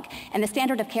this drug. And the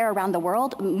standard of care around the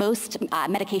world, most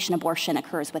medication abortion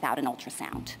occurs without an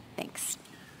ultrasound. Thanks.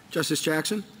 Justice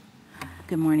Jackson?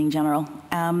 Good morning, General.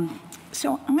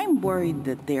 So I'm worried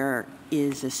that there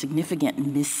is a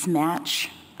significant mismatch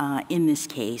in this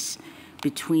case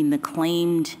between the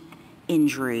claimed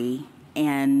injury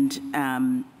and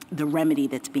the remedy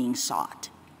that's being sought,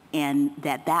 and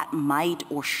that might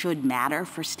or should matter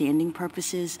for standing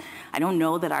purposes. I don't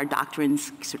know that our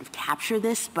doctrines sort of capture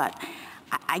this, but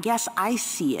I guess I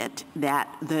see it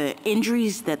that the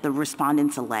injuries that the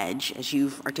respondents allege, as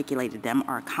you've articulated them,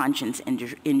 are a conscience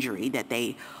injury, that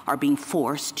they are being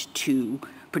forced to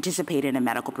participate in a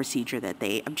medical procedure that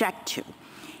they object to.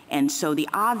 And so the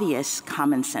obvious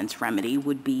common sense remedy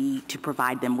would be to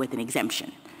provide them with an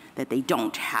exemption, that they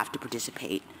don't have to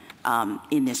participate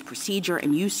in this procedure,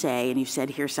 and you say, and you've said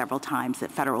here several times,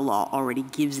 that federal law already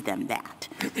gives them that.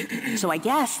 So I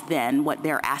guess then what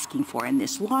they're asking for in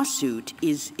this lawsuit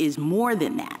is more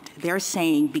than that. They're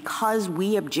saying because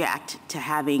we object to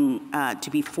having to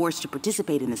be forced to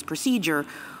participate in this procedure,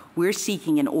 we're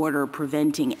seeking an order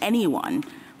preventing anyone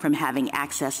from having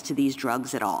access to these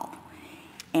drugs at all.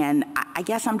 And I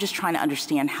guess I'm just trying to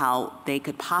understand how they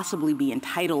could possibly be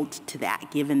entitled to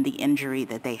that given the injury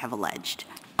that they have alleged.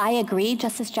 I agree,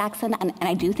 Justice Jackson, and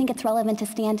I do think it's relevant to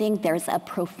standing. There's a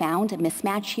profound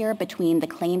mismatch here between the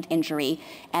claimed injury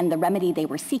and the remedy they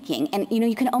were seeking. And, you know,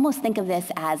 you can almost think of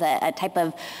this as a type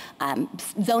of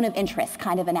zone of interest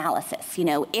kind of analysis. You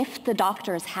know, if the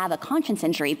doctors have a conscience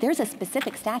injury, there's a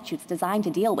specific statute designed to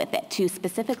deal with it, to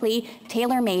specifically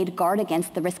tailor-made guard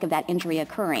against the risk of that injury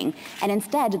occurring. And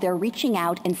instead, they're reaching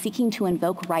out and seeking to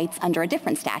invoke rights under a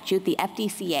different statute, the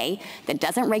FDCA, that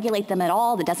doesn't regulate them at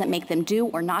all, that doesn't make them do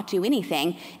or not do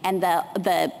anything, and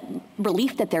the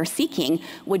relief that they're seeking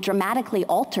would dramatically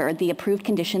alter the approved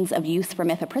conditions of use for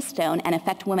mifepristone and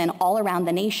affect women all around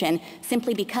the nation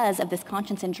simply because of this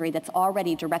conscience injury that's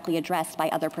already directly addressed by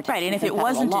other protections. Right, and if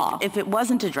it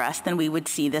wasn't addressed, then we would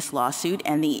see this lawsuit,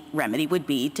 and the remedy would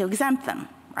be to exempt them.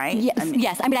 Right?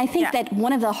 Yes. I mean, I think that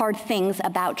one of the hard things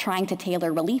about trying to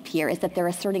tailor relief here is that they're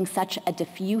asserting such a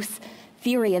diffuse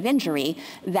theory of injury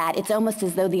that it's almost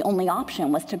as though the only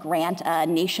option was to grant a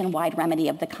nationwide remedy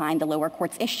of the kind the lower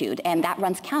courts issued. And that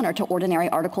runs counter to ordinary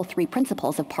Article III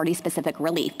principles of party-specific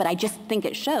relief. But I just think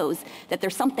it shows that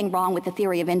there's something wrong with the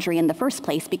theory of injury in the first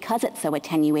place because it's so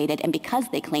attenuated and because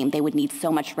they claim they would need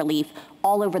so much relief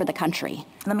all over the country.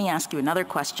 Let me ask you another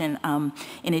question.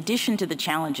 In addition to the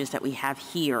challenges that we have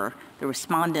here, the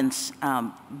respondents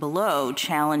below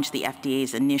challenged the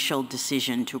FDA's initial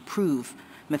decision to approve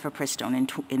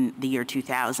mifepristone in the year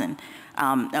 2000.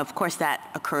 Of course, that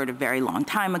occurred a very long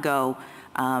time ago.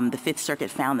 The Fifth Circuit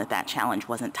found that that challenge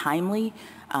wasn't timely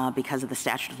because of the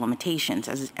statute of limitations.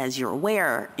 As you're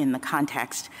aware, in the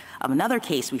context of another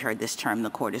case we heard this term, the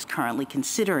court is currently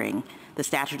considering the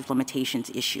statute of limitations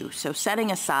issue. So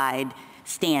setting aside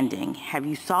standing, have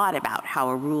you thought about how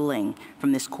a ruling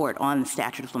from this court on the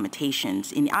statute of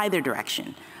limitations in either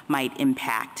direction might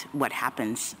impact what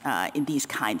happens in these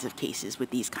kinds of cases with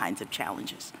these kinds of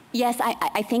challenges? Yes,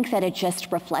 I think that it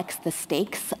just reflects the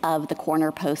stakes of the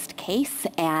Corner Post case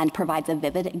and provides a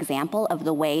vivid example of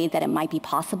the way that it might be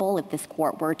possible if this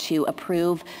court were to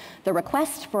approve the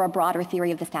request for a broader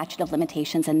theory of the statute of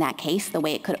limitations in that case, the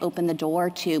way it could open the door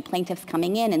to plaintiffs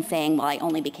coming in and saying, well, I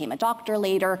only became a doctor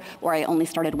later, or I only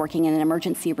started working in an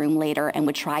emergency room later, and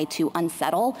would try to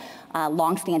unsettle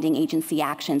longstanding agency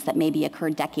actions that maybe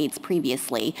occurred decades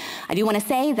previously. I do want to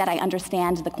say that I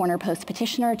understand the Corner Post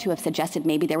petitioner to have suggested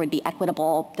maybe there would be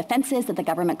equitable defenses that the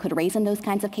government could raise in those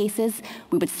kinds of cases.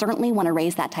 We would certainly want to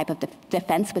raise that type of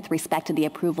defense with respect to the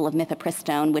approval of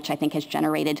mifepristone, which I think has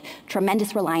generated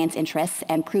tremendous reliance interests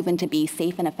and proven to be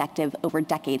safe and effective over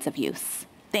decades of use.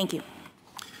 Thank you.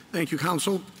 Thank you,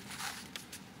 counsel.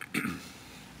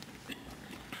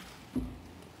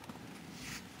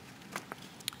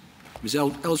 Ms.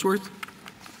 Ellsworth.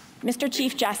 Mr.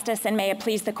 Chief Justice, and may it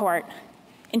please the court.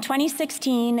 In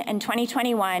 2016 and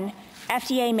 2021,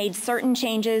 FDA made certain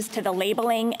changes to the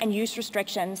labeling and use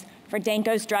restrictions for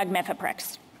Danco's drug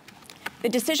Mifeprix. The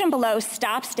decision below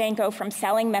stops Danco from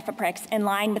selling Mifeprix in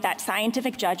line with that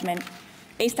scientific judgment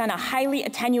based on a highly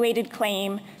attenuated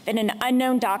claim that an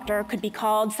unknown doctor could be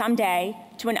called someday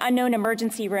to an unknown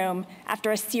emergency room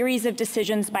after a series of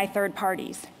decisions by third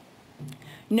parties.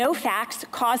 No facts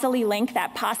causally link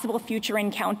that possible future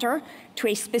encounter to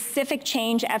a specific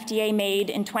change FDA made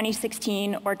in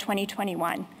 2016 or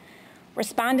 2021.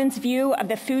 Respondents' view of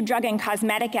the Food, Drug, and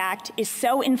Cosmetic Act is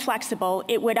so inflexible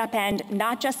it would upend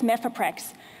not just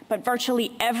Mifeprix, but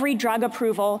virtually every drug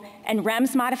approval and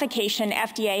REMS modification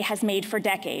FDA has made for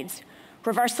decades.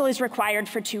 Reversal is required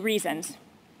for two reasons.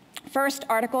 First,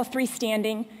 Article III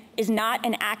standing is not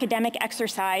an academic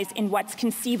exercise in what's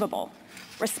conceivable.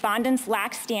 Respondents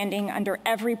lack standing under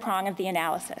every prong of the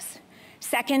analysis.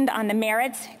 Second, on the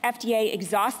merits, FDA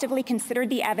exhaustively considered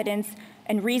the evidence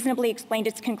and reasonably explained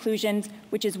its conclusions,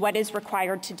 which is what is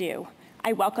required to do.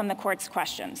 I welcome the court's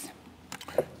questions.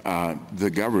 The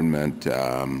government,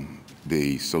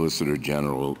 the Solicitor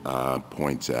General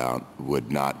points out,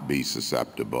 would not be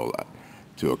susceptible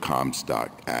to a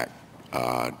Comstock Act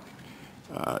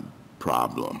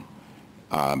problem.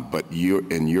 But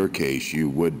in your case, you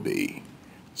would be.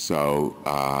 So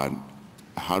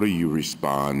how do you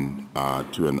respond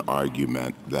to an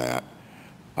argument that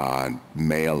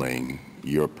mailing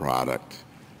your product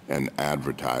and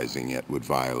advertising it would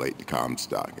violate the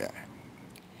Comstock Act?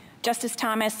 Justice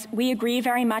Thomas, we agree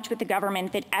very much with the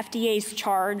government that FDA's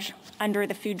charge under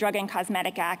the Food, Drug, and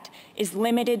Cosmetic Act is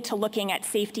limited to looking at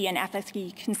safety and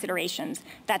efficacy considerations.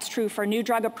 That's true for new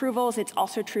drug approvals. It's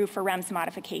also true for REMS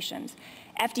modifications.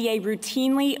 FDA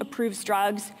routinely approves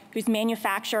drugs whose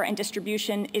manufacture and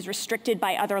distribution is restricted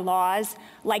by other laws,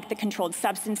 like the Controlled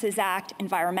Substances Act,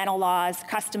 environmental laws,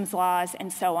 customs laws,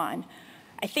 and so on.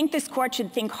 I think this court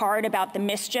should think hard about the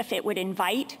mischief it would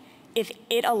invite if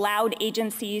it allowed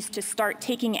agencies to start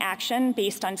taking action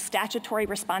based on statutory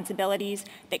responsibilities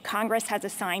that Congress has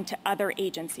assigned to other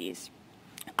agencies.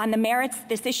 On the merits,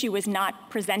 this issue was not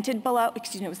presented below,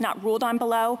 was not ruled on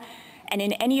below. And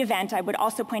in any event, I would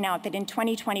also point out that in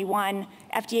 2021,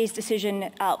 FDA's decision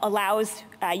allows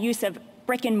use of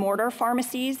brick and mortar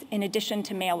pharmacies in addition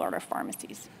to mail order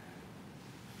pharmacies.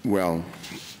 Well,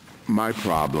 my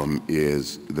problem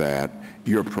is that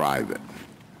you're private.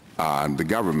 The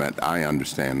government, I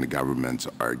understand the government's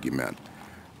argument,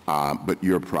 but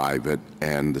you're private,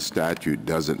 and the statute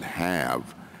doesn't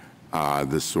have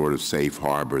this sort of safe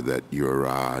harbor that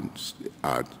you're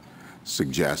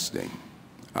suggesting.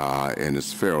 And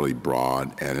it's fairly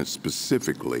broad, and it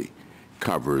specifically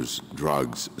covers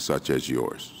drugs such as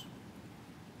yours.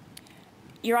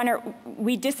 Your Honor,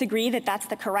 we disagree that that's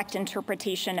the correct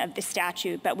interpretation of the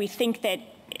statute, but we think that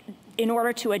in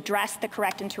order to address the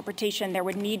correct interpretation, there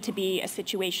would need to be a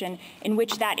situation in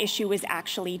which that issue was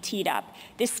actually teed up.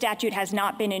 This statute has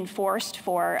not been enforced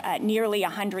for nearly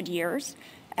 100 years.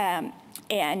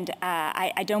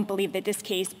 I don't believe that this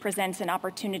case presents an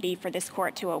opportunity for this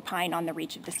court to opine on the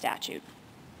reach of the statute.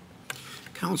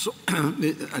 Counsel,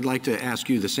 I'd like to ask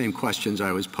you the same questions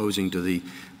I was posing to the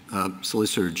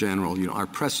Solicitor General. You know, our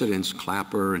precedents,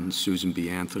 Clapper and Susan B.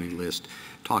 Anthony list,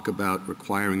 talk about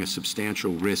requiring a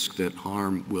substantial risk that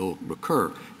harm will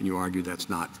recur, and you argue that's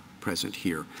not present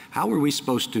here. How are we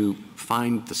supposed to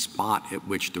find the spot at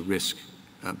which the risk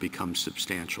becomes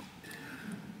substantial?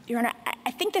 Your Honor,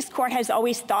 I think this court has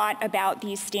always thought about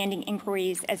these standing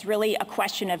inquiries as really a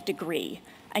question of degree.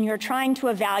 And you're trying to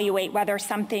evaluate whether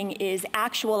something is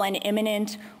actual and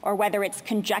imminent or whether it's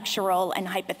conjectural and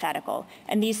hypothetical.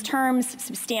 And these terms,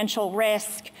 substantial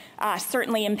risk,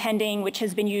 certainly impending, which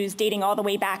has been used dating all the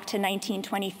way back to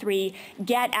 1923,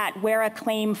 get at where a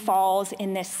claim falls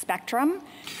in this spectrum.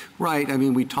 Right. I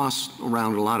mean, we toss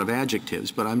around a lot of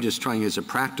adjectives, but I'm just trying as a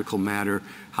practical matter,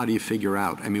 how do you figure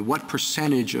out? I mean, what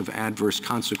percentage of adverse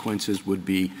consequences would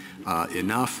be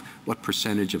enough? What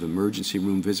percentage of emergency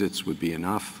room visits would be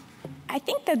enough? I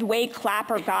think the way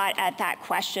Clapper got at that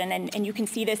question, and you can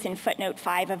see this in footnote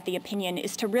 5 of the opinion,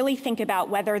 is to really think about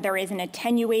whether there is an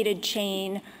attenuated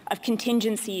chain of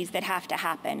contingencies that have to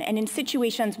happen. And in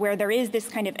situations where there is this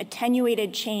kind of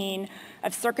attenuated chain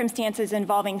of circumstances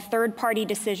involving third-party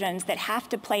decisions that have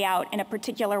to play out in a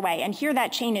particular way, and here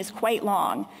that chain is quite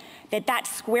long, that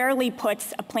squarely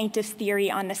puts a plaintiff's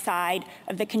theory on the side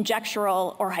of the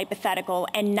conjectural or hypothetical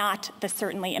and not the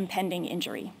certainly impending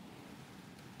injury.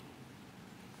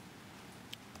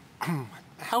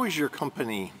 How is your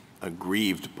company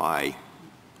aggrieved by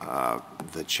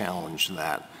the challenge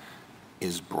that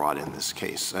is brought in this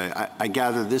case? I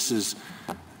gather this is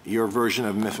your version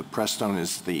of mifepristone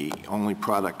is the only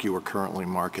product you are currently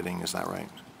marketing, is that right?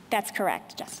 That's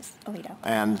correct, Justice Alito.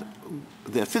 And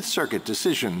the Fifth Circuit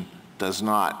decision does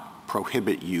not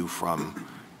prohibit you from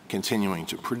continuing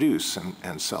to produce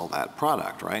and sell that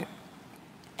product, right?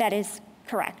 That is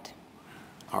correct.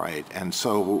 All right, and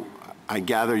so I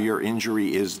gather your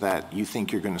injury is that you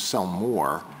think you're going to sell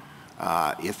more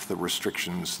if the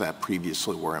restrictions that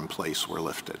previously were in place were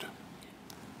lifted.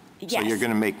 Yes. So you're going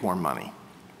to make more money.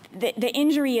 The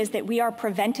injury is that we are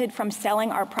prevented from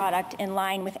selling our product in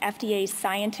line with FDA's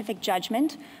scientific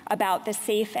judgment about the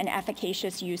safe and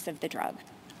efficacious use of the drug.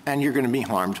 And you're going to be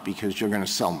harmed because you're going to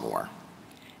sell more.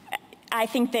 I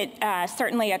think that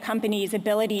certainly a company's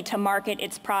ability to market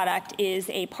its product is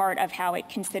a part of how it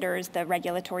considers the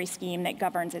regulatory scheme that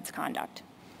governs its conduct.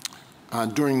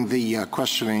 During the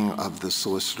questioning of the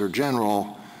Solicitor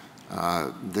General,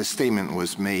 the statement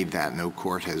was made that no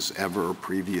court has ever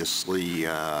previously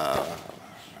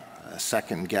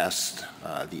second-guessed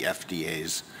the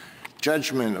FDA's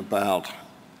judgment about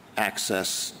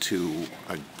access to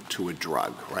a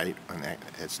drug, right? And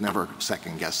it's never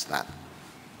second-guessed that.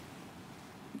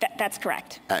 That's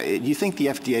correct. Do you think the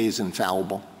FDA is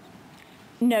infallible?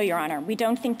 No, Your Honor. We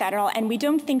don't think that at all. And we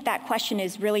don't think that question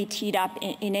is really teed up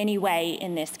in any way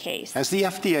in this case. Has the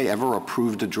FDA ever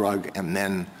approved a drug and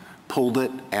then pulled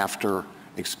it after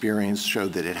experience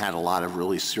showed that it had a lot of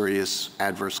really serious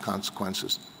adverse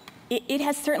consequences? It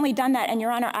has certainly done that, and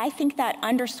Your Honor, I think that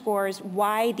underscores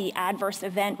why the adverse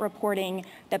event reporting,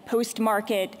 the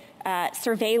post-market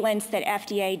surveillance that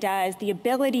FDA does, the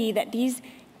ability that these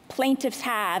plaintiffs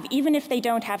have, even if they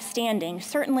don't have standing,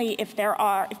 certainly if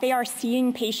they are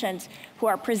seeing patients who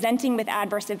are presenting with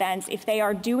adverse events, if they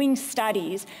are doing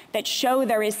studies that show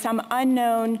there is some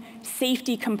unknown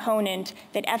safety component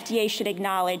that FDA should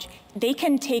acknowledge, they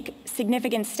can take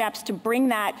significant steps to bring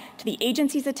that to the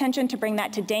agency's attention, to bring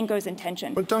that to Danco's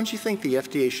attention. But don't you think the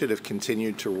FDA should have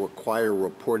continued to require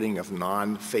reporting of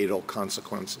non-fatal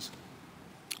consequences?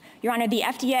 Your Honor, the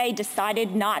FDA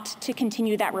decided not to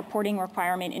continue that reporting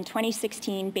requirement in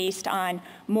 2016 based on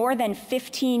more than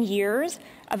 15 years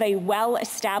of a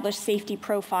well-established safety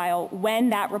profile when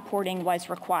that reporting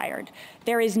was required.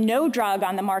 There is no drug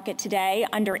on the market today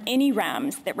under any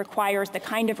REMS that requires the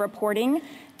kind of reporting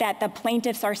that the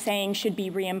plaintiffs are saying should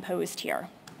be reimposed here.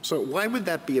 So why would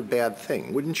that be a bad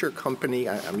thing? Wouldn't your company,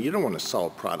 I mean, you don't want to sell a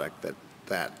product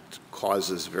that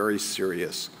causes very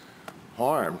serious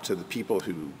harm to the people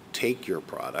who take your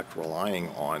product, relying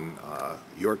on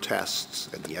your tests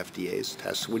and the FDA's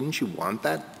tests. Wouldn't you want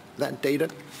that data?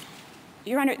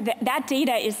 Your Honor, that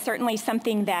data is certainly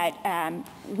something that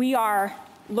we are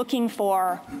looking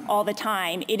for all the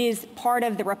time. It is part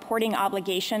of the reporting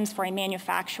obligations for a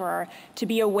manufacturer to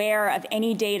be aware of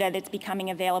any data that's becoming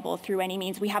available through any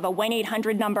means. We have a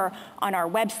 1-800 number on our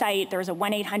website. There's a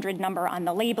 1-800 number on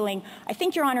the labeling. I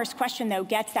think Your Honor's question, though,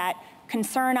 gets at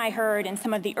concern I heard in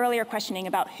some of the earlier questioning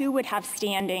about who would have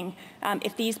standing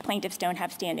if these plaintiffs don't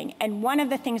have standing. And one of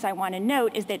the things I want to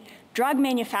note is that drug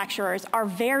manufacturers are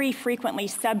very frequently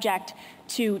subject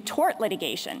to tort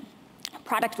litigation.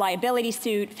 Product liability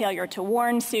suit, failure to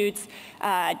warn suits,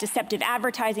 deceptive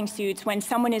advertising suits when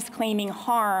someone is claiming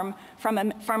harm from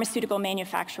a pharmaceutical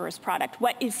manufacturer's product.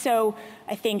 What is so,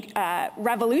 I think,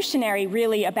 revolutionary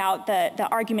really about the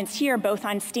arguments here, both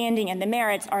on standing and the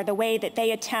merits, are the way that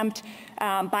they attempt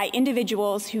by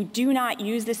individuals who do not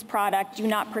use this product, do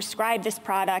not prescribe this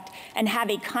product, and have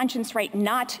a conscience right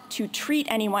not to treat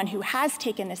anyone who has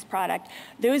taken this product.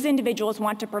 Those individuals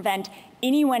want to prevent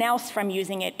anyone else from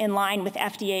using it in line with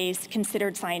FDA's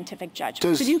considered scientific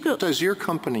judgment. Does your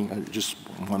company, just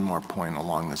one more point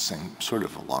along the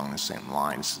same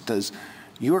lines, does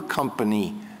your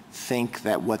company think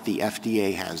that what the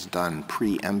FDA has done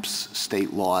preempts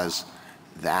state laws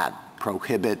that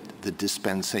prohibit the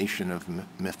dispensation of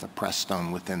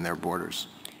mifepristone within their borders?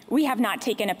 We have not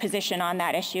taken a position on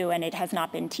that issue, and it has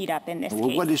not been teed up in this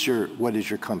case. What is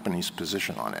your company's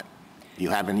position on it? You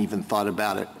haven't even thought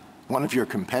about it? One of your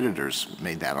competitors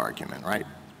made that argument, right?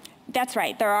 That's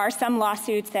right. There are some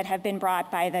lawsuits that have been brought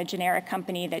by the generic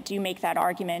company that do make that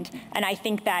argument, and I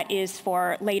think that is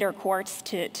for later courts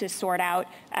to sort out.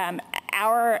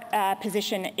 Our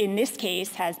position in this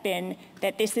case has been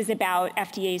that this is about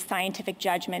FDA's scientific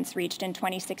judgments reached in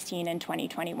 2016 and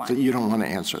 2021. So you don't want to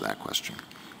answer that question?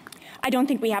 I don't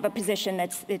think we have a position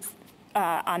that's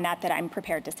on that I'm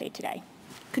prepared to say today.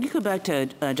 Could you go back to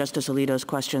Justice Alito's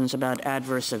questions about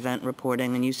adverse event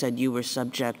reporting? And you said you were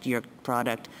subject, your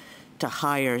product, to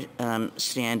higher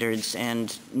standards,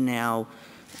 and now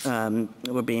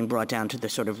we're being brought down to the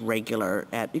sort of regular.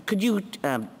 Could you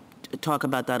talk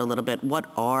about that a little bit? What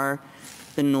are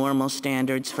the normal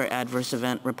standards for adverse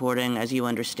event reporting as you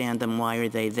understand them? Why are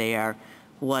they there?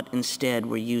 What instead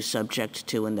were you subject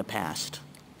to in the past?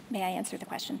 May I answer the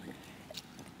question?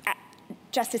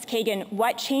 Justice Kagan,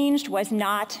 what changed was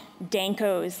not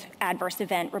Danco's adverse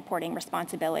event reporting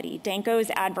responsibility.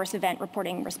 Danco's adverse event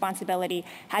reporting responsibility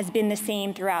has been the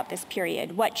same throughout this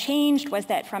period. What changed was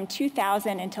that from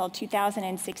 2000 until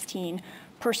 2016,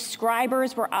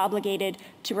 prescribers were obligated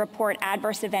to report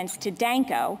adverse events to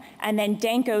Danco, and then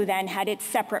Danco then had its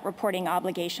separate reporting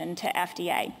obligation to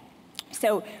FDA.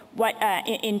 So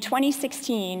in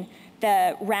 2016,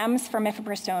 the REMS for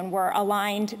mifepristone were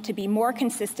aligned to be more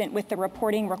consistent with the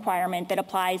reporting requirement that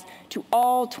applies to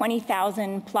all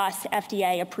 20,000 plus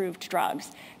FDA-approved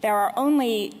drugs. There are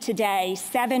only today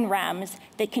 7 REMS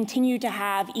that continue to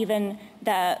have even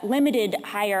the limited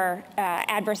higher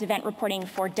adverse event reporting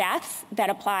for deaths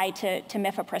that apply to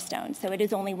mifepristone. So it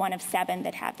is only one of 7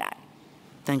 that have that.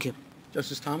 Thank you.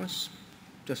 Justice Thomas?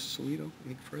 Justice Alito?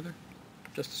 Any further?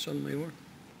 Justice Sotomayor?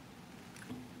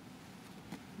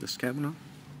 Justice Kavanaugh?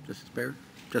 Justice Barrett?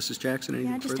 Justice Jackson,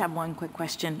 anything further? I just have one quick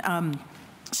question.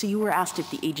 So you were asked if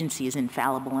the agency is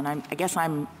infallible, and I guess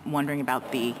I'm wondering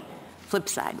about the flip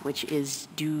side, which is,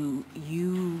 do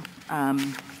you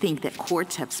think that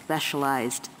courts have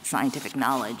specialized scientific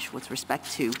knowledge with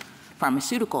respect to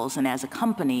pharmaceuticals, and as a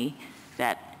company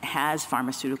that has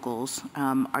pharmaceuticals,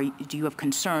 do you have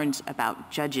concerns about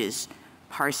judges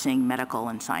parsing medical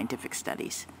and scientific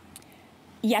studies?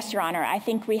 Yes, Your Honor. I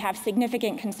think we have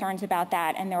significant concerns about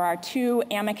that, and there are 2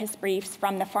 amicus briefs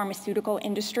from the pharmaceutical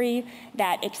industry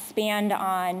that expand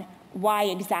on why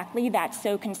exactly that's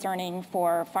so concerning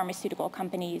for pharmaceutical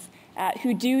companies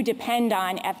who do depend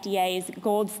on FDA's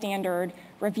gold standard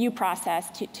review process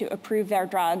to approve their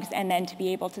drugs and then to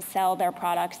be able to sell their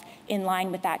products in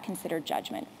line with that considered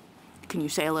judgment. Can you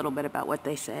say a little bit about what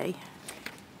they say?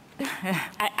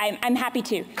 I'm happy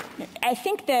to. I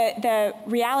think the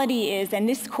reality is, and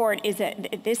this court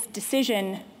this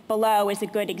decision below is a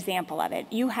good example of it.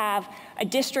 You have a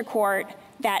district court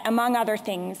that, among other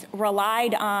things,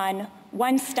 relied on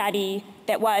one study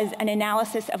that was an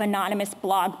analysis of anonymous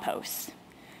blog posts.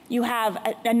 You have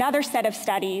another set of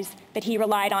studies that he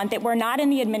relied on that were not in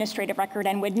the administrative record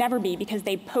and would never be because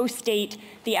they post-date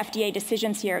the FDA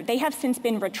decisions here. They have since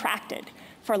been retracted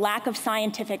for lack of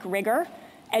scientific rigor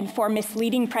and for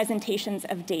misleading presentations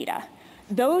of data.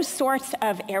 Those sorts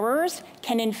of errors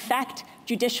can infect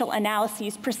judicial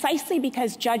analyses precisely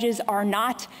because judges are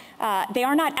not, they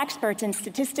are not experts in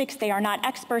statistics, they are not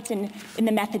experts in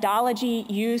the methodology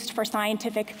used for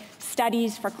scientific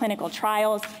studies, for clinical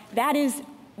trials. That is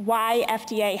why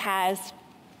FDA has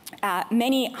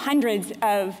many hundreds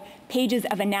of pages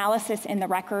of analysis in the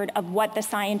record of what the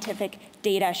scientific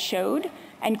data showed,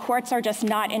 and courts are just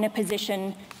not in a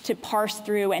position to parse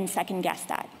through and second guess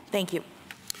that. Thank you.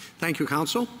 Thank you,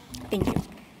 counsel. Thank you.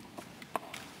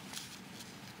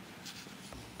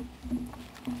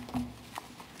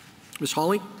 Ms.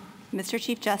 Hawley? Mr.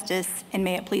 Chief Justice, and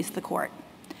may it please the court.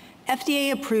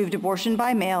 FDA approved abortion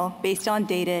by mail based on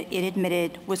data it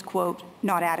admitted was, quote,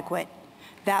 not adequate.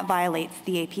 That violates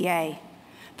the APA.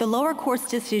 The lower court's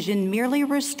decision merely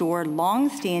restored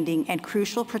long-standing and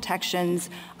crucial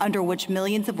protections under which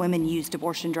millions of women used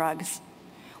abortion drugs.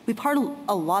 We've heard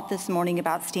a lot this morning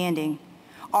about standing.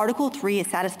 Article 3 is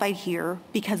satisfied here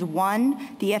because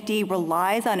 1, the FDA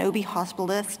relies on OB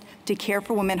hospitalists to care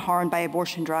for women harmed by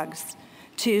abortion drugs.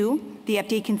 2, the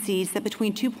FDA concedes that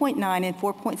between 2.9 and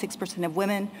 4.6% of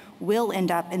women will end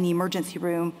up in the emergency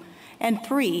room. And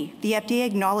 3, the FDA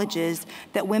acknowledges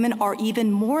that women are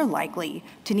even more likely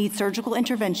to need surgical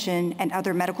intervention and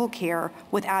other medical care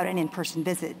without an in-person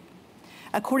visit.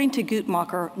 According to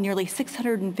Guttmacher, nearly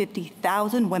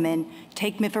 650,000 women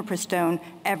take mifepristone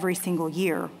every single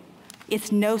year.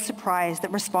 It's no surprise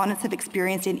that respondents have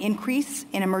experienced an increase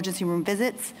in emergency room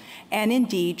visits and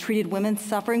indeed treated women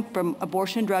suffering from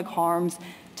abortion drug harms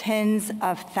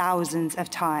dozens of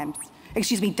times.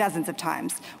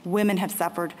 Women have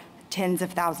suffered tens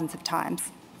of thousands of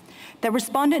times. That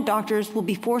respondent doctors will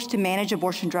be forced to manage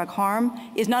abortion drug harm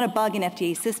is not a bug in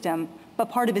FDA's system, but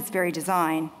part of its very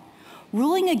design.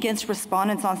 Ruling against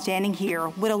respondents on standing here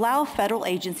would allow federal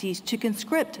agencies to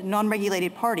conscript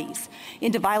non-regulated parties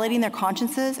into violating their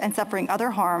consciences and suffering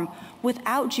other harm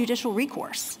without judicial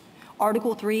recourse.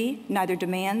 Article 3 neither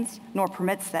demands nor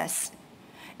permits this.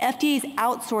 FDA's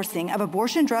outsourcing of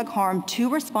abortion drug harm to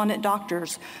respondent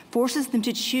doctors forces them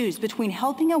to choose between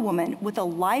helping a woman with a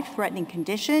life-threatening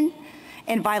condition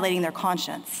and violating their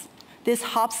conscience. This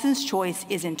Hobson's choice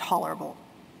is intolerable.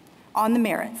 On the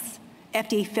merits,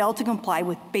 FDA failed to comply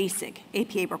with basic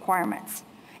APA requirements.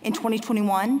 In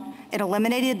 2021, it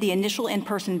eliminated the initial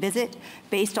in-person visit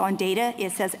based on data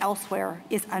it says elsewhere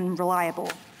is unreliable.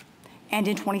 And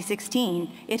in 2016,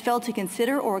 it failed to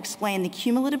consider or explain the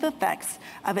cumulative effects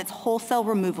of its wholesale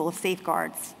removal of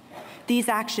safeguards. These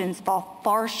actions fall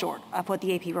far short of what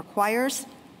the AP requires.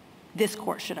 This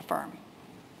court should affirm.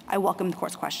 I welcome the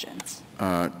court's questions.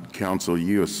 Counsel,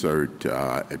 you assert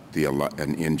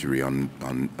an injury on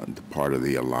the part of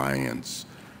the alliance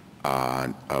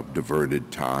of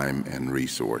diverted time and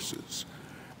resources.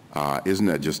 Isn't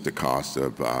that just the cost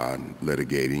of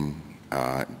litigating,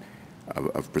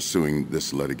 of pursuing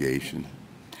this litigation?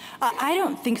 I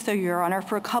don't think so, Your Honor,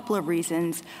 for a couple of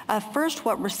reasons. First,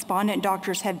 what respondent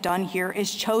doctors have done here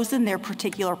is chosen their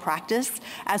particular practice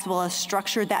as well as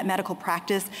structured that medical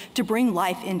practice to bring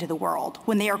life into the world.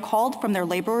 When they are called from their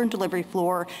labor and delivery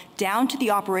floor down to the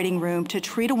operating room to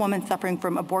treat a woman suffering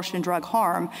from abortion drug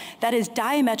harm, that is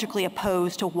diametrically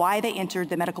opposed to why they entered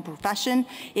the medical profession.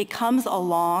 It comes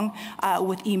along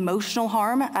with emotional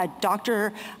harm.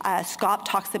 Dr. Scott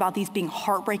talks about these being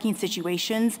heartbreaking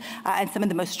situations and some of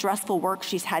the most stressful work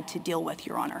she's had to deal with,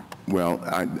 Your Honor. Well,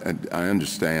 I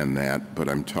understand that, but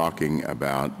I'm talking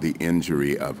about the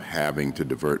injury of having to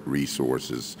divert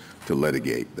resources to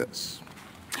litigate this.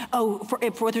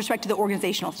 With respect to the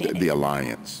organizational standing? The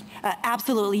alliance.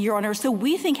 Absolutely, Your Honor. So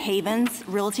we think Havens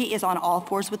Realty is on all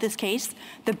fours with this case.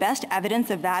 The best evidence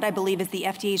of that, I believe, is the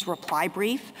FDA's reply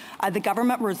brief. The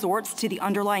government resorts to the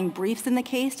underlying briefs in the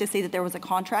case to say that there was a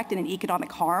contract and an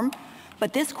economic harm.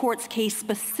 But this court's case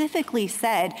specifically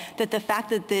said that the fact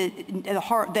that the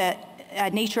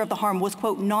nature of the harm was,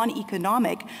 quote,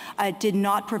 non-economic, did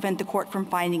not prevent the court from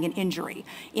finding an injury.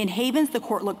 In Havens, the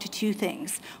court looked to two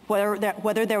things: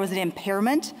 whether there was an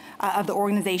impairment of the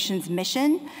organization's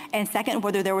mission, and second,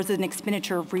 whether there was an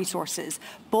expenditure of resources.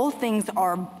 Both things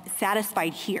are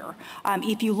satisfied here.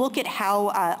 If you look at how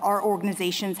our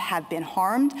organizations have been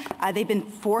harmed, they've been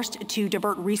forced to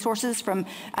divert resources from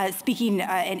speaking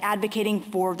and advocating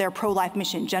for their pro-life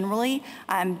mission generally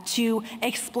to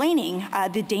explaining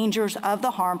the dangers of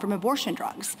the harm from abortion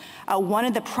drugs. One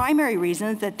of the primary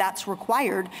reasons that that's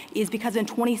required is because in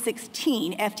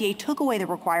 2016, FDA took away the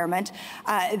requirement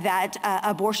that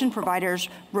abortion providers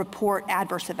report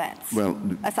adverse events. Well,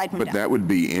 aside from but death. that would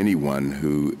be anyone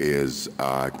who is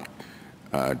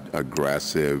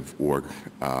aggressive or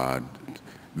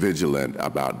vigilant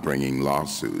about bringing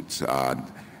lawsuits,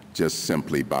 just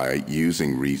simply by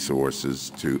using resources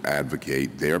to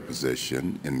advocate their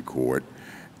position in court.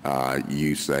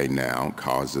 You say now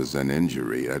causes an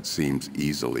injury. That seems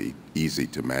easy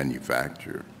to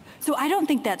manufacture. So I don't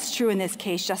think that's true in this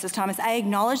case, Justice Thomas. I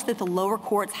acknowledge that the lower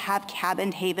courts have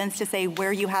cabined Havens to say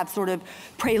where you have sort of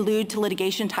prelude to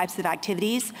litigation types of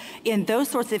activities. In those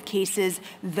sorts of cases,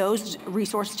 those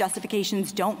resource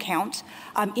justifications don't count.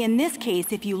 In this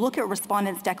case, if you look at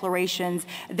respondents' declarations,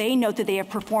 they note that they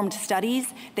have performed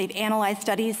studies, they've analyzed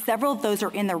studies. Several of those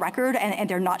are in the record, and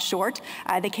they're not short.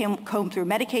 They comb through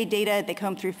Medicaid data, they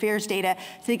comb through FAERS data,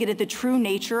 so they get at the true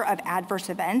nature of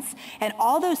adverse events. And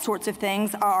all those sorts of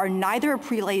things are neither a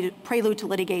prelude to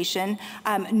litigation,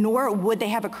 nor would they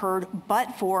have occurred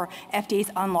but for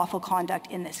FDA's unlawful conduct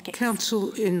in this case.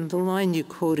 Counsel, in the line you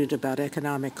quoted about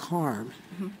economic harm,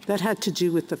 that had to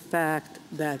do with the fact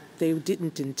that they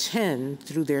didn't intend,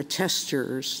 through their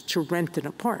testers, to rent an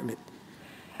apartment.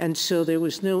 And so there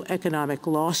was no economic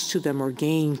loss to them or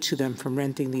gain to them from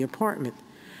renting the apartment.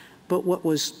 But what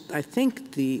was, I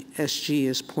think the SG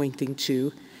is pointing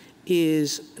to,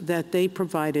 is that they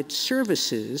provided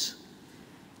services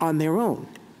on their own.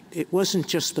 It wasn't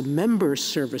just the members'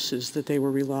 services that they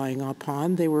were relying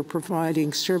upon. They were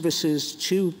providing services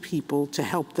to people to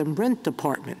help them rent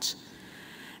apartments.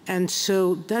 And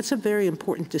so that's a very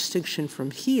important distinction from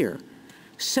here,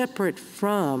 separate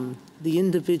from the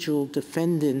individual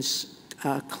defendants'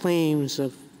 claims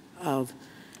of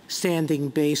standing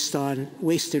based on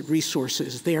wasted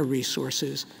resources, their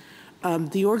resources.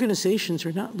 The organizations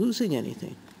are not losing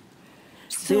anything.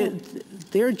 So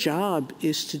their job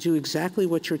is to do exactly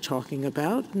what you're talking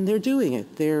about, and they're doing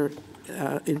it. They're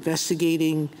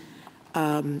investigating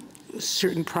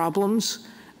certain problems,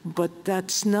 but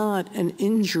that's not an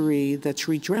injury that's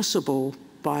redressable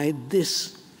by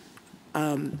this,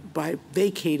 by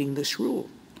vacating this rule.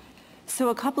 So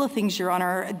a couple of things, Your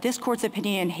Honor. This court's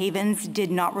opinion in Havens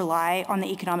did not rely on the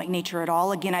economic nature at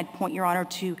all. Again, I'd point, Your Honor,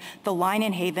 to the line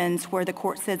in Havens where the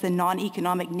court says the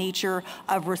non-economic nature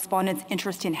of respondents'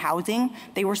 interest in housing.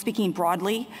 They were speaking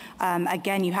broadly.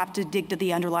 Again, you have to dig to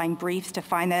the underlying briefs to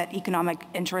find that economic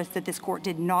interest that this court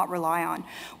did not rely on.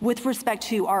 With respect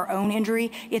to our own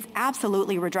injury, it's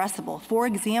absolutely redressable. For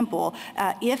example,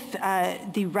 if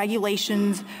the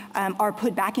regulations are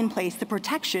put back in place, the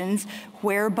protections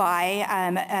whereby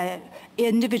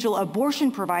individual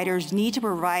abortion providers need to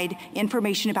provide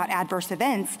information about adverse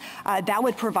events, that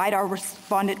would provide our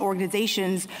respondent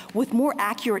organizations with more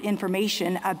accurate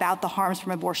information about the harms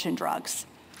from abortion drugs.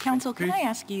 Counsel, can I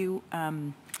ask you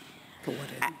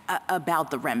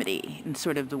about the remedy and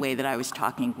sort of the way that I was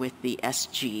talking with the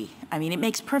SG? I mean, it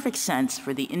makes perfect sense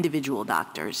for the individual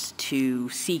doctors to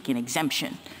seek an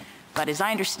exemption, but as I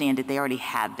understand it, they already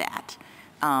had that.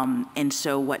 And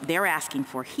so what they're asking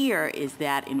for here is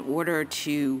that in order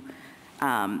to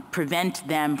prevent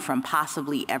them from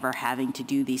possibly ever having to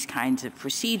do these kinds of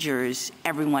procedures,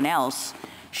 everyone else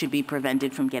should be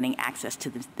prevented from getting access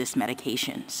to this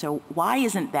medication. So why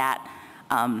isn't that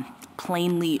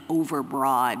plainly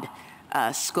overbroad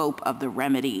scope of the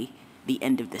remedy the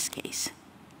end of this case?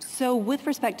 So with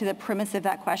respect to the premise of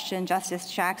that question,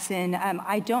 Justice Jackson,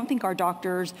 I don't think our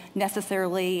doctors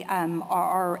necessarily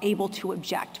are able to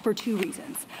object for two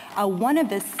reasons. One of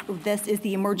this is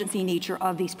the emergency nature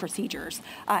of these procedures.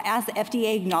 As the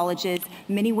FDA acknowledges,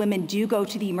 many women do go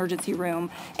to the emergency room.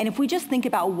 And if we just think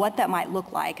about what that might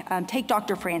look like, take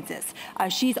Dr. Francis.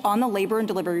 She's on the labor and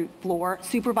delivery floor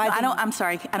supervising. I'm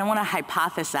sorry, I don't want to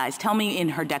hypothesize. Tell me in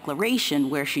her declaration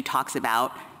where she talks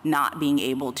about not being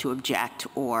able to object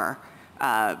or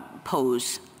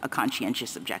pose a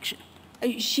conscientious objection.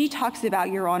 She talks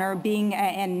about, Your Honor, being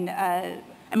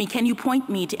I mean, can you point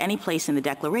me to any place in the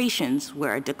declarations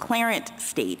where a declarant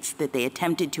states that they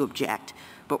attempted to object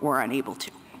but were unable to?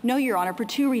 No, Your Honor, for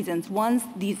two reasons. One,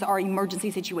 these are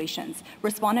emergency situations.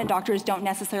 Respondent doctors don't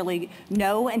necessarily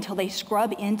know until they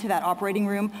scrub into that operating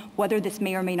room whether this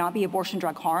may or may not be abortion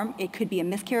drug harm. It could be a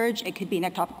miscarriage, it could be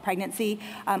an ectopic pregnancy,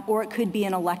 or it could be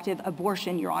an elective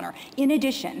abortion, Your Honor. In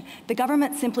addition, the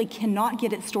government simply cannot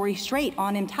get its story straight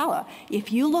on EMTALA.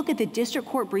 If you look at the district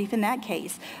court brief in that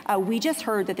case, we just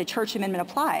heard that the Church Amendment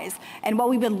applies. And while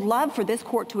we would love for this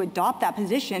court to adopt that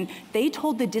position, they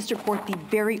told the district court the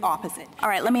very opposite. All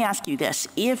right, let me ask you this.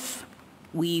 If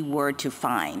we were to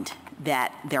find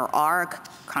that there are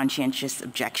conscientious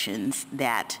objections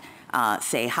that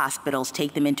say hospitals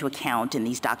take them into account and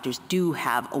these doctors do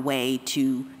have a way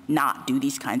to not do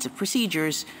these kinds of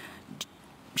procedures,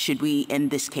 should we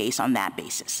end this case on that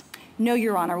basis? No,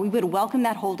 Your Honor. We would welcome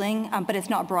that holding, but it's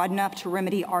not broad enough to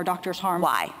remedy our doctors' harm.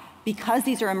 Why? Because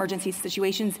these are emergency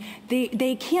situations,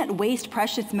 they can't waste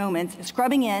precious moments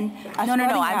scrubbing in,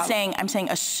 No, I'm saying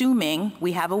assuming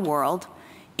we have a world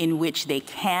in which they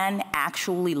can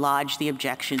actually lodge the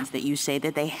objections that you say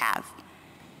that they have.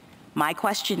 My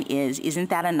question is,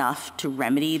 isn't that enough to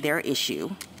remedy their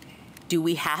issue? Do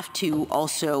we have to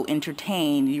also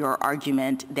entertain your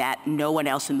argument that no one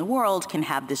else in the world can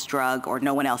have this drug, or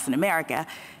no one else in America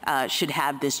should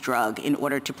have this drug in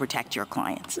order to protect your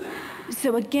clients?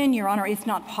 So again, Your Honor, it's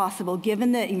not possible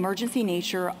given the emergency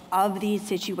nature of these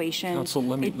situations. Counsel,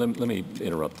 let me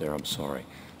interrupt there. I'm sorry.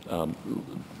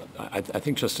 I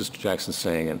think Justice Jackson's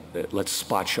saying let's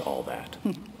spot you all that,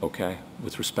 okay,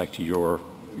 with respect to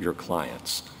your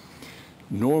clients.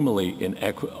 Normally, in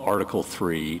Article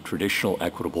 3, traditional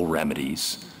equitable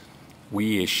remedies,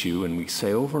 we issue, and we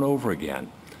say over and over again,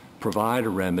 provide a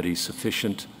remedy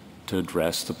sufficient to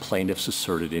address the plaintiff's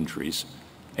asserted injuries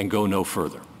and go no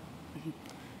further.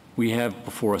 We have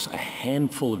before us a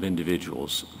handful of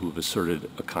individuals who have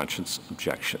asserted a conscience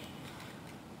objection.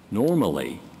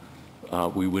 Normally,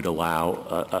 we would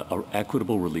allow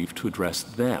equitable relief to address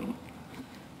them.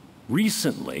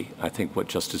 Recently, I think what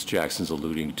Justice Jackson's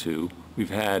alluding to, we've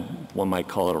had, one might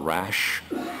call it a rash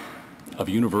of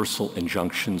universal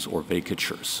injunctions or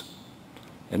vacatures.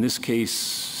 And this case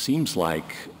seems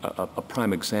like a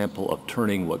prime example of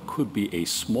turning what could be a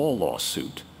small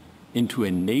lawsuit into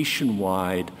a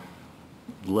nationwide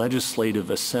legislative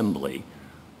assembly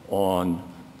on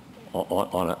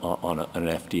an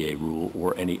FDA rule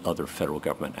or any other federal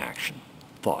government action.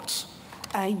 Thoughts?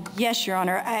 Yes, Your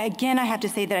Honor. Again, I have to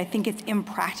say that I think it's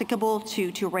impracticable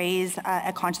to raise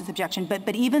a conscience objection.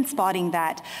 But even spotting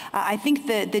that, I think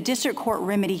the district court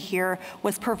remedy here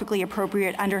was perfectly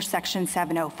appropriate under Section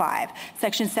 705.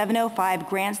 Section 705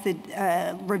 grants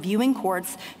the reviewing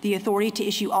courts the authority to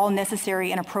issue all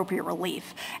necessary and appropriate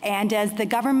relief. And as the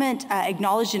government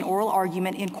acknowledged in oral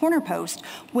argument in Corner Post,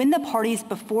 when the parties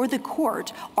before the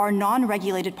court are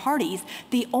non-regulated parties,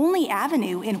 the only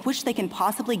avenue in which they can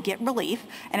possibly get relief,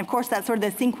 and of course that's sort of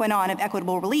the sine qua non of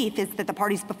equitable relief, is that the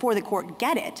parties before the court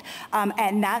get it.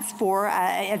 And that's for,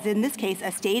 as in this case,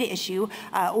 a state issue,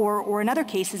 or in other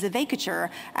cases, a vacature.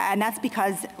 And that's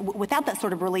because without that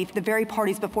sort of relief, the very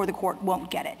parties before the court won't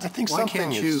get it. I think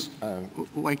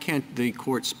why can't the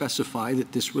court specify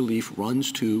that this relief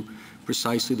runs to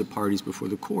precisely the parties before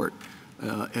the court,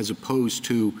 as opposed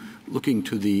to looking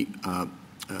to the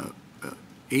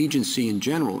agency in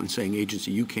general and saying, agency,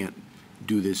 you can't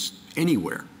do this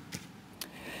anywhere?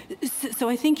 So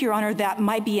I think, Your Honor, that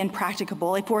might be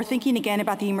impracticable. If we're thinking again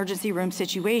about the emergency room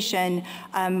situation,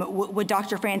 would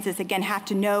Dr. Francis again have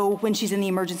to know when she's in the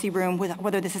emergency room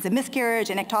whether this is a miscarriage,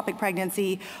 an ectopic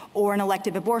pregnancy, or an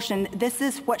elective abortion? This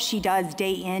is what she does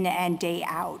day in and day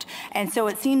out. And so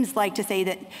it seems like to say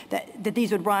that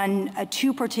these would run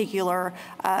two particular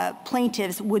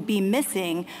plaintiffs would be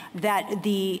missing, that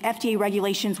the FDA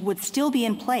regulations would still be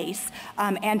in place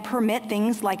and permit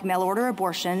things like mail-order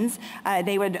abortions.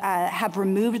 They would have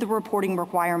removed the reporting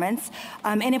requirements.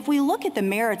 And if we look at the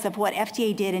merits of what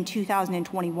FDA did in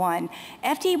 2021,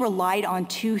 FDA relied on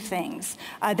two things.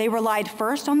 They relied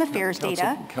first on the FAERS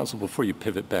data. Counsel, before you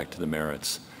pivot back to the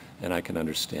merits, and I can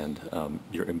understand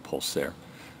your impulse there.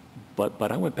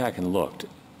 But I went back and looked,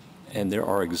 and there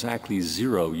are exactly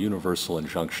 0 universal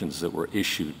injunctions that were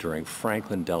issued during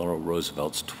Franklin Delano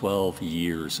Roosevelt's 12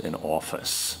 years in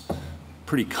office,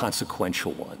 pretty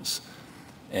consequential ones.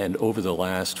 And over the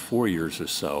last 4 years or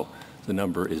so, the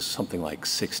number is something like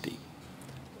 60,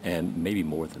 and maybe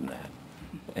more than that.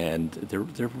 And they're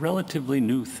a relatively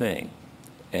new thing.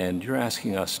 And you're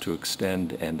asking us to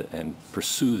extend and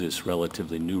pursue this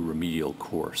relatively new remedial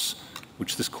course,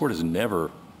 which this court has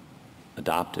never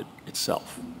adopted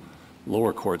itself.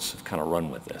 Lower courts have kind of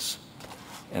run with this.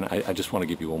 And I just want to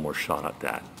give you one more shot at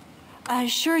that.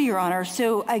 Sure, Your Honor.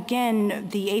 So again,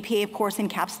 the APA, of course,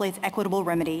 encapsulates equitable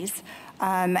remedies.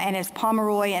 And as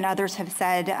Pomeroy and others have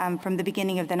said from the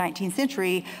beginning of the 19th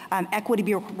century,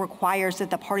 equity requires that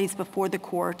the parties before the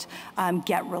court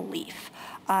get relief.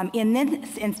 In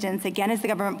this instance, again, as the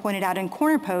government pointed out in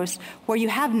Corner Post, where you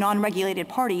have non-regulated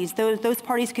parties, those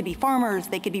parties could be farmers,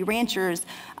 they could be ranchers,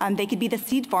 they could be the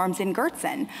seed farms in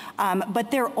Gertsen.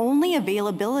 But their only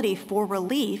availability for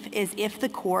relief is if the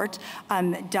court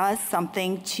does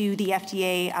something to the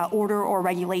FDA order or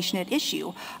regulation at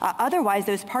issue. Otherwise,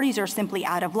 those parties are simply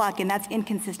out of luck, and that's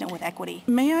inconsistent with equity.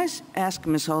 May I ask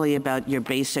Ms. Hawley about your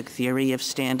basic theory of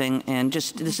standing? And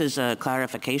just, this is a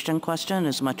clarification question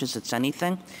as much as it's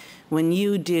anything. When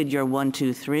you did your 1,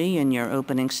 2, 3 in your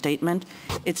opening statement,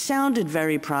 it sounded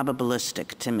very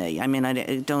probabilistic to me. I mean,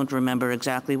 I don't remember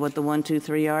exactly what the 1, 2,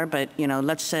 3 are, but, you know,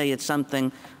 let's say it's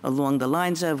something along the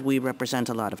lines of, we represent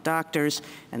a lot of doctors,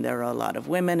 and there are a lot of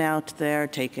women out there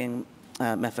taking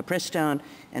mifepristone,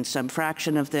 and some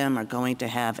fraction of them are going to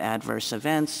have adverse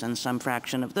events, and some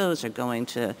fraction of those are going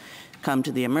to come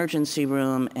to the emergency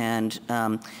room, and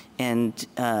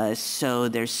so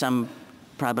there's some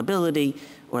probability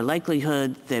or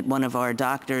likelihood that one of our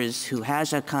doctors who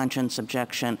has a conscience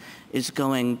objection is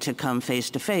going to come face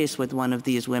to face with one of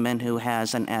these women who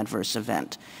has an adverse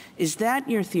event. Is that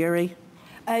your theory?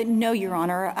 No, Your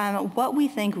Honor. What we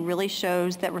think really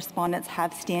shows that respondents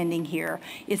have standing here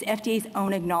is FDA's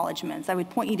own acknowledgments. I would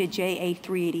point you to JA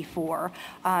 384.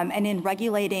 And in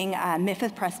regulating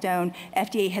mifepristone,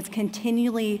 FDA has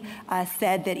continually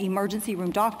said that emergency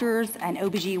room doctors and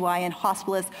OBGYN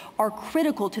hospitalists are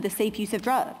critical to the safe use of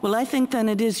drugs. Well, I think then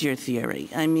it is your theory.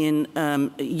 I mean,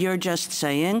 you're just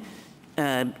saying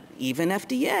even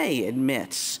FDA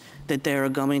admits that there are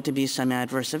going to be some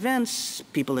adverse events.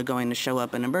 People are going to show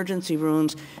up in emergency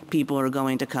rooms. People are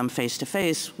going to come face to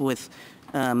face with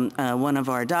one of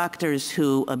our doctors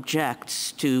who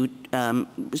objects to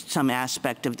some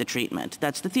aspect of the treatment.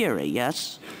 That's the theory,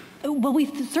 yes? Well, we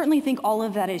certainly think all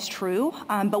of that is true,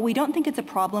 but we don't think it's a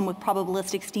problem with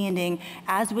probabilistic standing,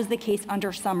 as was the case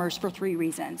under Summers, for 3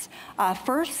 reasons.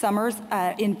 First, Summers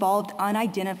involved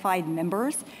unidentified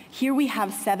members. Here we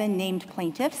have 7 named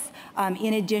plaintiffs.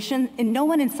 In addition, and no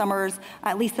one in Summers,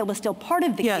 at least that was still part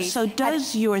of the case. Yeah, so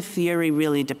does your theory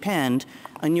really depend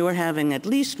on your having at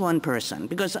least one person?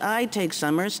 Because I take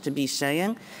Summers to be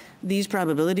saying, these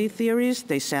probability theories,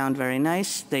 they sound very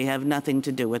nice. They have nothing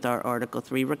to do with our Article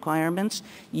 3 requirements.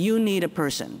 You need a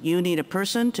person. You need a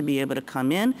person to be able to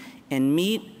come in and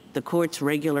meet the court's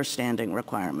regular standing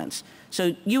requirements.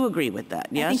 So you agree with that,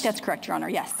 yes? I think that's correct, Your Honor,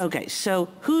 yes. Okay, so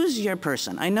who's your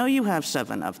person? I know you have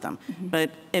 7 of them, but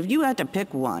if you had to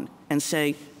pick one and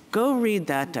say, go read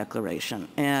that declaration,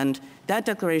 and that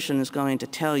declaration is going to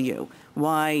tell you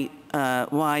why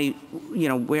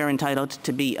we're entitled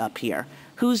to be up here.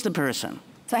 Who's the person?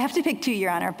 So I have to pick 2,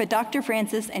 Your Honor, but Dr.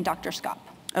 Francis and Dr. Scott.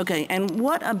 Okay, and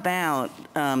what about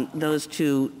those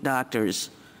 2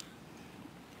 doctors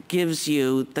gives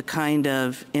you the kind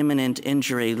of imminent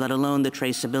injury, let alone the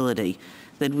traceability,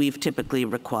 that we've typically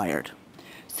required?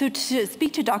 So to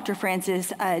speak to Dr.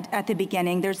 Francis at the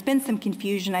beginning, there's been some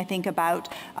confusion, I think, about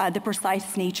the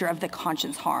precise nature of the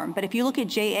conscience harm. But if you look at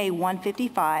JA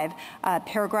 155,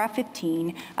 paragraph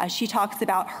 15, she talks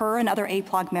about her and other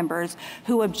APLOG members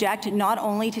who object not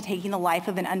only to taking the life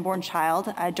of an unborn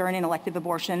child during an elective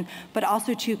abortion, but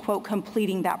also to, quote,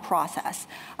 completing that process.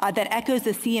 That echoes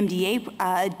the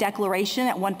CMDA declaration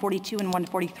at 142 and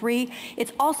 143.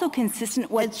 It's also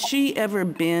consistent with— Has she ever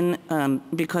been,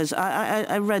 because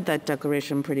I read that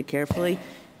declaration pretty carefully.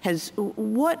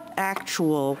 What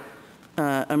actual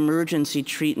emergency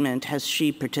treatment has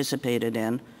she participated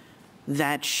in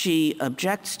that she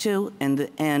objects to and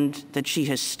that she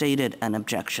has stated an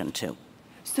objection to?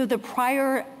 So the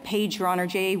prior page, Your Honor,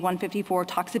 JA 154,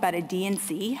 talks about a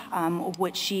D&C,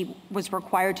 which she was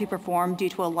required to perform due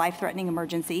to a life-threatening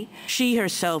emergency. She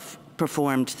herself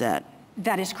performed that?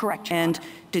 That is correct, Your And Honor.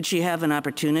 did she have an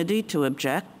opportunity to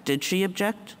object? Did she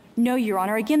object? No, Your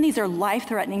Honor. Again, these are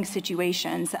life-threatening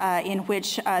situations in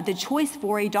which the choice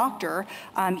for a doctor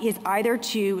is either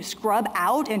to scrub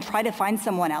out and try to find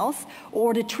someone else,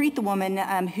 or to treat the woman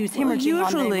who's hemorrhaging on the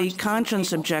usually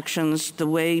conscience objections, the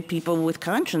way people with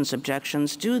conscience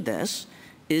objections do this,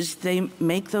 is they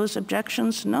make those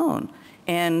objections known.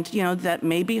 And, you know, that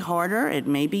may be harder, it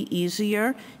may be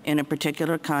easier in a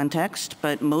particular context,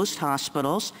 but most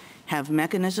hospitals have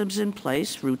mechanisms in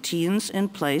place, routines in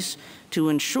place to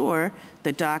ensure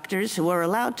that doctors who are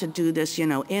allowed to do this, you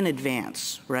know, in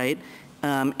advance, right,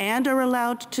 and are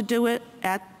allowed to do it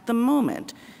at the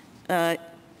moment,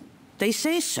 they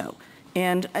say so.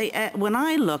 And when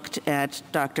I looked at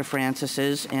Dr.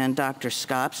 Francis's and Dr.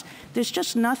 Scott's, there's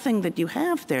just nothing that you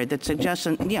have there that suggests,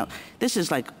 you know, this is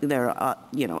like there are,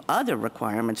 you know, other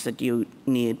requirements that you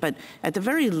need, but at the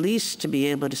very least to be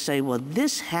able to say, well,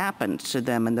 this happened to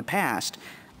them in the past,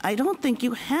 I don't think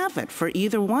you have it for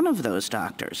either one of those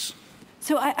doctors.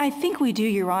 So I think we do,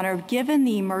 Your Honor. Given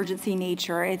the emergency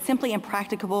nature, it's simply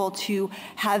impracticable to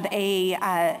have a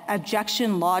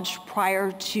objection lodged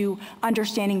prior to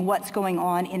understanding what's going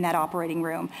on in that operating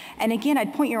room. And again,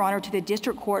 I'd point, Your Honor, to the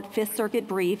District Court Fifth Circuit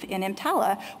brief in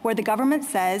EMTALA, where the government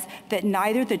says that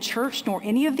neither the church nor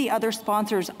any of the other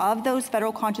sponsors of those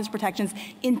federal conscience protections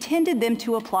intended them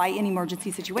to apply in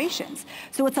emergency situations.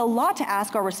 So it's a lot to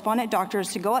ask our respondent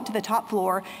doctors to go up to the top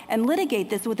floor and litigate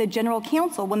this with the general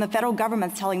counsel when the federal government's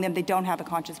telling them they don't have a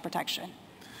conscience protection.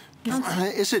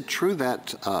 Is it true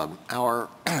that our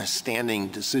standing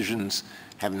decisions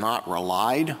have not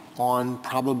relied on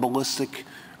probabilistic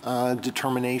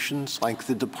determinations like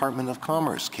the Department of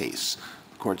Commerce case?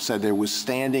 The court said there was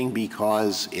standing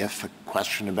because if a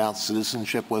question about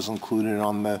citizenship was included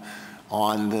on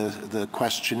the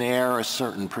questionnaire, a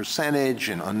certain percentage,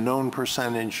 an unknown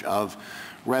percentage of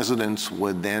residents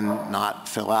would then not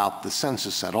fill out the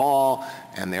census at all,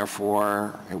 and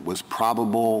therefore it was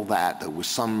probable that there was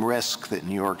some risk that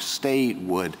New York State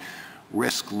would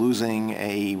risk losing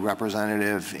a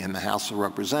representative in the House of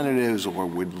Representatives or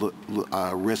would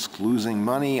risk losing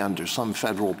money under some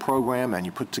federal program, and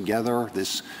you put together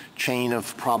this chain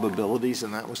of probabilities,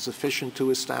 and that was sufficient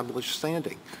to establish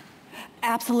standing.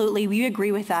 Absolutely. We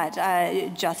agree with that,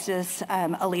 Justice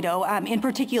Alito. In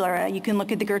particular, you can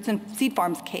look at the Gertsen Seed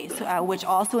Farms case, which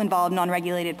also involved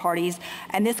non-regulated parties.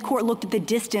 And this court looked at the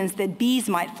distance that bees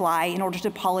might fly in order to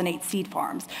pollinate seed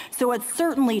farms. So it's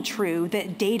certainly true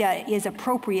that data is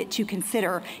appropriate to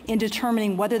consider in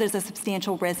determining whether there's a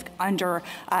substantial risk under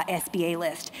SBA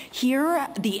list. Here,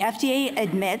 the FDA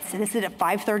admits, and this is at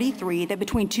 533, that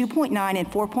between 2.9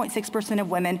 and 4.6%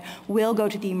 of women will go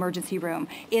to the emergency room.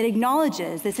 It acknowledges,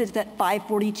 this is at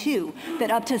 542,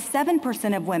 that up to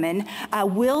 7% of women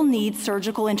will need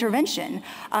surgical intervention.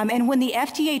 And when the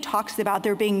FDA talks about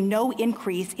there being no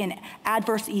increase in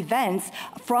adverse events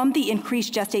from the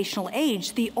increased gestational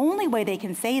age, the only way they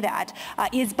can say that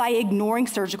is by ignoring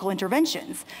surgical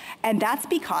interventions. And that's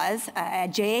because at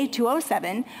JA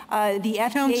 207, the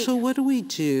FDA... Counsel, what do we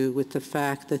do with the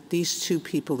fact that these two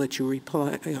people that you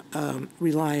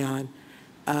rely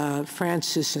on,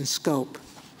 Francis and Scope,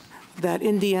 that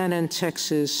Indiana and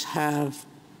Texas have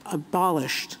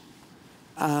abolished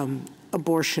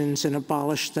abortions and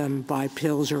abolished them by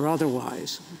pills or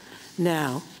otherwise?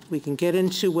 Now, we can get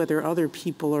into whether other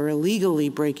people are illegally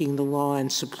breaking the law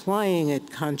and supplying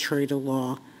it contrary to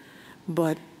law,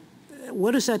 but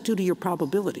what does that do to your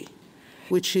probability?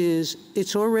 Which is,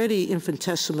 it's already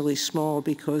infinitesimally small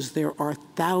because there are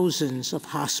thousands of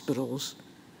hospitals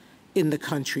in the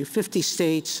country, 50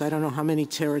 states, I don't know how many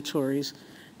territories,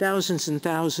 thousands and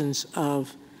thousands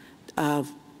of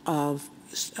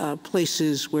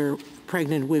places where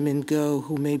pregnant women go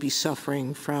who may be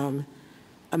suffering from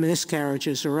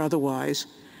miscarriages or otherwise,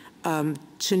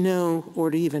 to know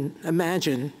or to even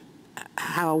imagine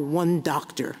how one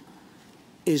doctor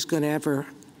is going to ever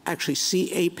actually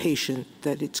see a patient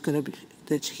that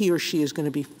that he or she is going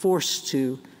to be forced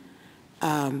to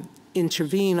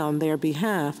intervene on their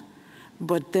behalf,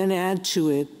 but then add to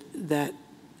it that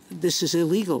this is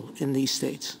illegal in these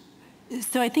states.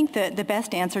 So I think that the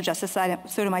best answer, Justice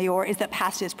Sotomayor, is that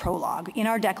past is prologue. In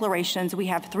our declarations, we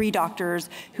have 3 doctors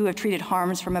who have treated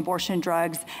harms from abortion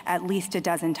drugs at least a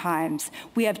dozen times.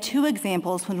 We have 2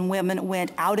 examples when women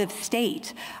went out of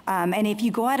state. And if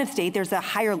you go out of state, there's a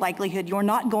higher likelihood you're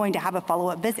not going to have a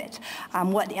follow-up visit.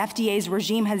 What the FDA's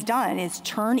regime has done is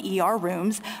turn ER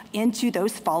rooms into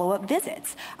those follow-up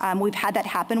visits. We've had that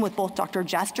happen with both Dr.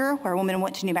 Jester, where a woman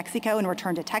went to New Mexico and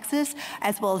returned to Texas,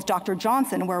 as well as Dr.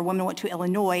 Johnson, where a woman went to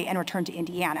Illinois and returned to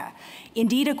Indiana.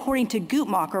 Indeed, according to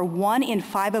Guttmacher, 1 in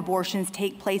 5 abortions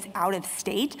take place out of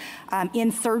state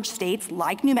in surge states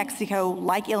like New Mexico,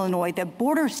 like Illinois, the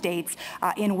border states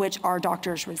in which our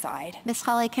doctors reside. Ms.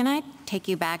 Hawley, can I take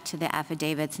you back to the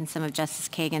affidavits and some of Justice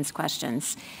Kagan's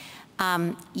questions?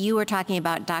 You were talking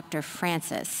about Dr.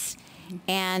 Francis.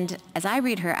 And as I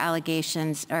read her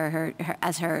allegations, or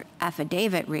as her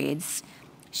affidavit reads,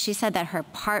 she said that her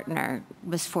partner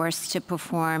was forced to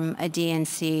perform a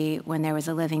D&C when there was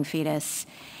a living fetus.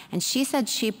 And she said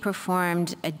she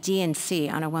performed a D&C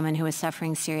on a woman who was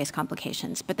suffering serious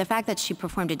complications. But the fact that she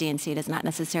performed a D&C does not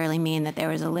necessarily mean that there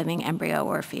was a living embryo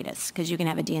or fetus, because you can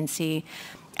have a D&C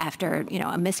after,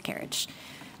 a miscarriage.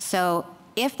 So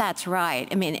if that's right,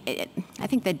 I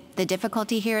think the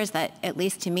difficulty here is that, at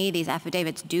least to me, these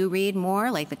affidavits do read more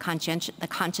like the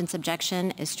conscience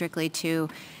objection is strictly to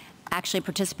actually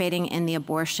participating in the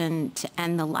abortion to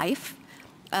end the life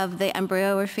of the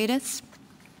embryo or fetus.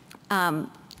 And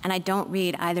I don't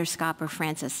read either Scott or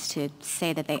Francis to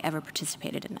say that they ever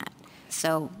participated in that.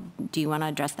 So do you want to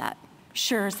address that?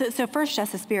 Sure. So first,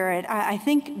 Justice Barrett, I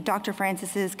think Dr.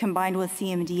 Francis's combined with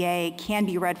CMDA can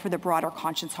be read for the broader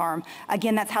conscience harm.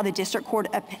 Again, that's how the district court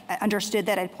understood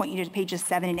that. I'd point you to pages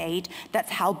 7 and 8.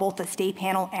 That's how both the state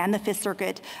panel and the Fifth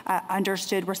Circuit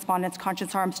understood respondents'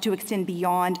 conscience harms to extend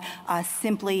beyond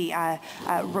simply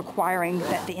requiring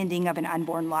the ending of an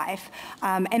unborn life.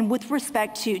 And with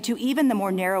respect to even the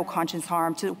more narrow conscience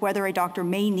harm, to whether a doctor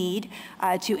may need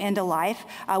to end a life,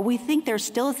 we think there's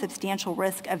still a substantial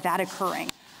risk of that occurring.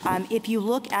 If you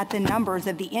look at the numbers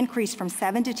of the increase from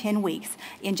 7 to 10 weeks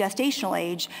in gestational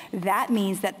age, that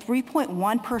means that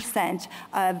 3.1%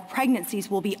 of pregnancies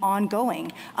will be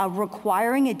ongoing,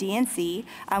 requiring a D&C.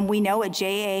 We know at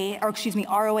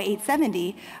ROA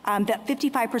 870 that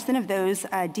 55% of those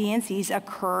D&Cs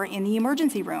occur in the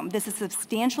emergency room. This is a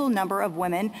substantial number of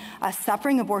women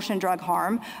suffering abortion drug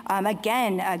harm.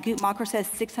 Again, Guttmacher says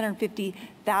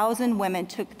 650,000 women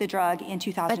took the drug in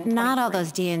 2023. But not all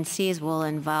those D&Cs will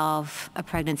involve a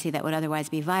pregnancy that would otherwise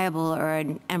be viable or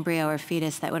an embryo or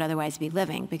fetus that would otherwise be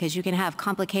living, because you can have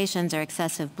complications or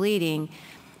excessive bleeding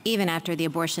even after the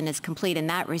abortion is complete in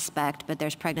that respect, but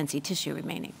there's pregnancy tissue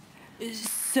remaining.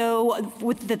 So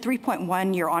with the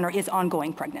 3.1, Your Honor, is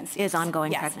ongoing pregnancy. Is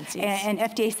ongoing pregnancies. And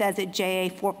FDA says at JA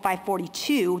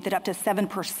 542 that up to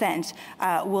 7%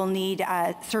 will need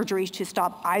surgeries to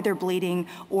stop either bleeding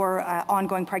or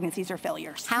ongoing pregnancies or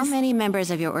failures. How many members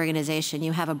of your organization?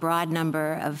 You have a broad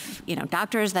number of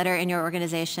doctors that are in your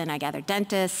organization. I gather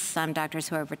dentists, some doctors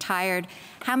who are retired.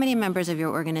 How many members of your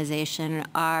organization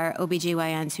are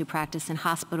OBGYNs who practice in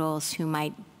hospitals who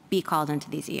might be called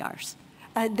into these ERs?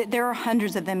 There are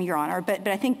hundreds of them, Your Honor, but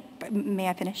I think, may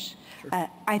I finish? Sure.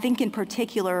 I think in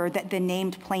particular that the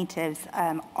named plaintiffs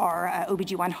are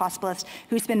OBGYN hospitalists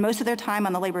who spend most of their time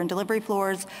on the labor and delivery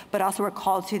floors, but also are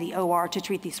called to the OR to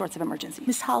treat these sorts of emergencies.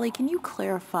 Ms. Hawley, can you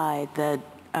clarify the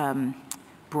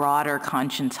broader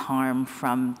conscience harm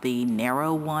from the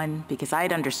narrow one? Because I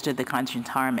had understood the conscience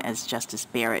harm as Justice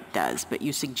Barrett does, but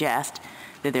you suggest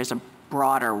that there's a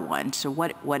broader one. So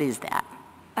what is that?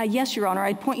 Yes, Your Honor.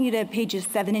 I'd point you to pages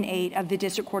 7 and 8 of the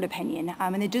district court opinion.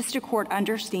 And the district court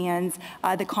understands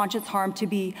the conscience harm to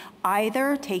be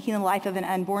either taking the life of an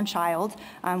unborn child,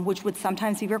 which would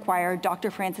sometimes be required. Dr.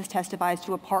 Francis testifies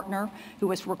to a partner who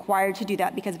was required to do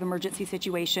that because of emergency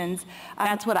situations.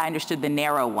 That's what I understood the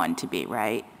narrow one to be,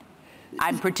 right?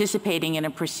 I'm participating in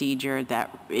a procedure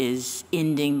that is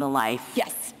ending the life.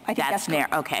 Yes, I think that's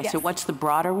narrow. Okay, yes. So what's the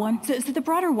broader one? So the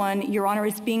broader one, Your Honor,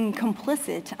 is being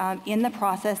complicit in the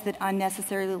process that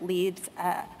unnecessarily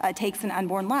takes an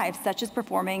unborn life, such as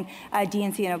performing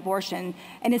D&C and abortion.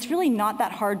 And it's really not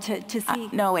that hard to see.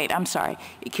 No, wait, I'm sorry.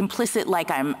 Complicit like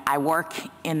I work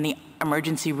in the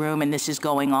emergency room and this is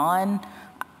going on.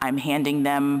 I'm handing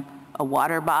them a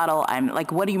water bottle. I'm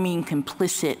like, what do you mean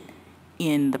complicit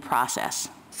in the process?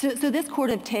 So this court,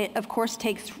 of course,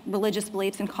 takes religious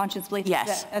beliefs and conscience beliefs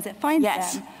as it finds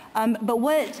them. But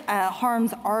what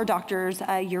harms our doctors,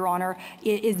 Your Honor,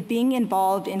 is being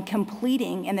involved in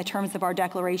completing, in the terms of our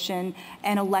declaration,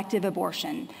 an elective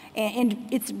abortion. And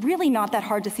it's really not that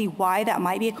hard to see why that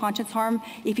might be a conscience harm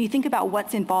if you think about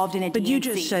what's involved in a But D&C. you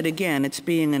just said, again, it's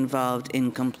being involved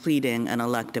in completing an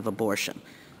elective abortion.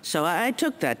 So I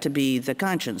took that to be the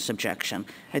conscience objection.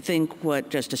 I think what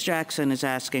Justice Jackson is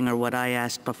asking, or what I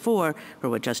asked before,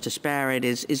 or what Justice Barrett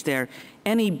is there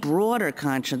any broader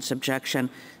conscience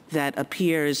objection that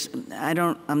appears,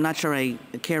 I'm not sure I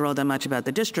care all that much about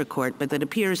the district court, but that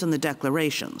appears in the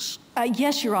declarations.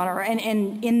 Yes, Your Honor. And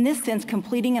in this sense,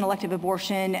 completing an elective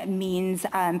abortion means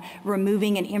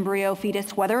removing an embryo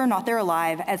fetus, whether or not they're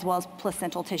alive, as well as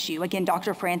placental tissue. Again,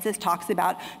 Dr. Francis talks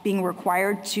about being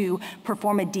required to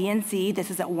perform a DNC,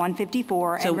 this is at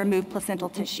 154, and remove placental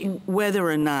tissue. Whether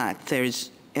or not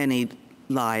there's any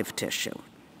live tissue.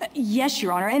 Yes,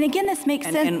 Your Honor. And again, this makes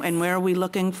sense. And where are we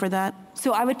looking for that?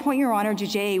 So I would point, Your Honor, to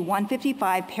JA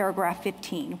 155, paragraph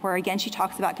 15, where again she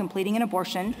talks about completing an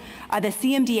abortion. The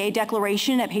CMDA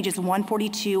declaration at pages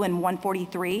 142 and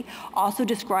 143 also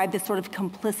describe this sort of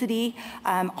complicity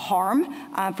harm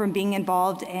from being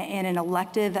involved in an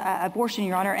elective abortion,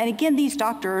 Your Honor. And again, these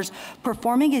doctors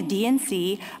performing a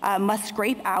DNC must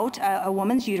scrape out a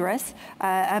woman's uterus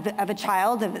of a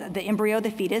child, of the embryo, the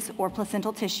fetus, or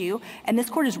placental tissue. And this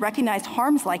court has recognized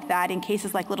harms like that in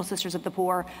cases like Little Sisters of the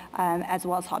Poor, as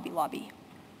well as Hobby Lobby.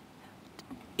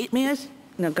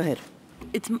 No, go ahead.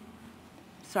 It's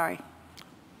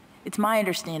my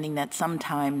understanding that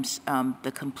sometimes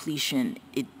the completion,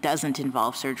 it doesn't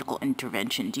involve surgical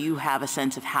intervention. Do you have a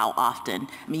sense of how often?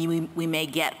 I mean, we may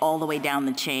get all the way down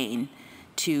the chain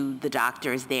to the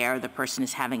doctor is there, the person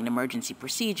is having an emergency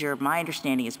procedure. My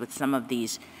understanding is with some of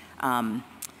these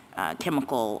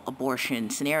chemical abortion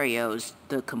scenarios,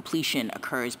 the completion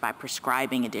occurs by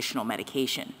prescribing additional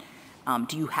medication.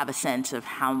 Do you have a sense of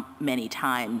how many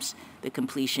times the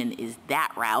completion is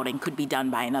that route and could be done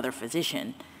by another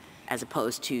physician as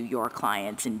opposed to your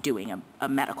clients in doing a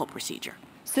medical procedure?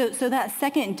 So that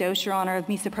second dose, Your Honor, of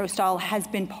mifepristone has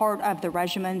been part of the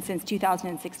regimen since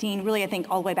 2016, really I think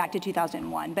all the way back to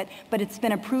 2001, but it's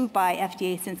been approved by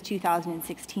FDA since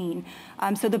 2016.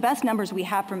 So the best numbers we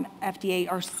have from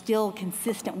FDA are still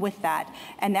consistent with that,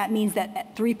 and that means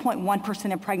that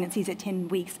 3.1% of pregnancies at 10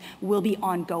 weeks will be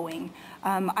ongoing.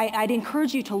 I'd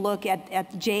encourage you to look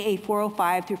at JA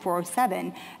 405 through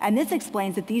 407, and this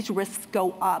explains that these risks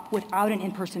go up without an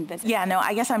in-person visit. Yeah, no,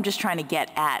 I guess I'm just trying to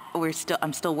get at,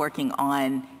 I'm still working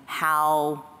on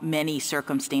how many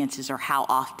circumstances or how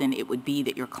often it would be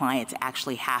that your clients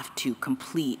actually have to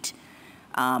complete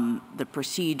the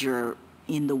procedure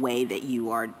in the way that you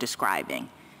are describing.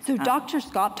 So Dr.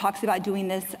 Scott talks about doing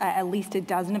this at least a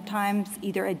dozen of times,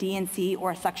 either a DNC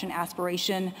or a suction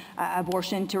aspiration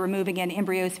abortion to remove, again,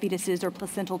 embryos, fetuses, or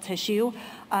placental tissue.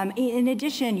 In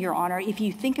addition, Your Honor, if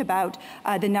you think about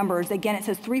the numbers, again, it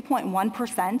says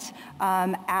 3.1%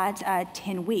 at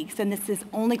 10 weeks, and this has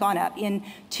only gone up. In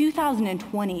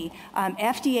 2020,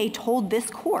 FDA told this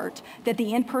court that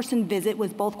the in-person visit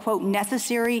was both, quote,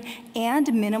 necessary and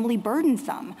minimally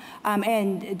burdensome,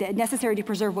 and necessary to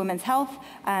preserve women's health,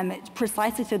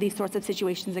 precisely so these sorts of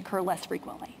situations occur less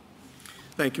frequently.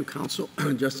 Thank you, counsel.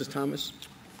 Justice Thomas?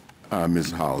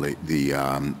 Ms. Hawley,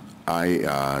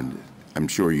 I'm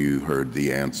sure you heard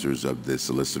the answers of the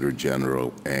Solicitor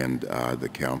General and the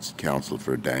counsel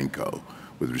for Danko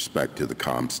with respect to the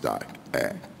Comstock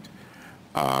Act.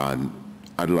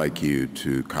 I'd like you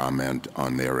to comment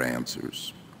on their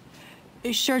answers.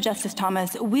 Sure, Justice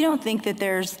Thomas. We don't think that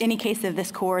there's any case of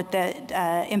this court that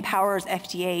empowers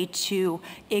FDA to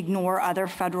ignore other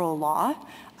federal law.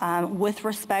 With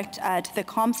respect to the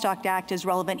Comstock Act is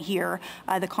relevant here.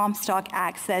 The Comstock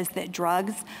Act says that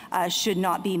drugs should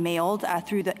not be mailed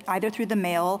either through the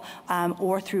mail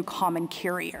or through common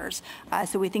carriers.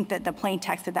 So we think that the plain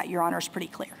text of that, Your Honor, is pretty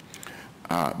clear.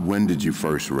 When did you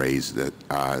first raise the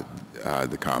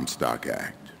Comstock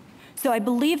Act? So I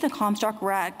believe the Comstock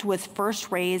Act was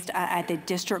first raised at the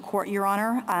district court, Your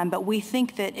Honor, but we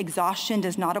think that exhaustion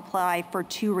does not apply for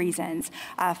two reasons.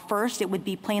 First, it would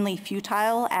be plainly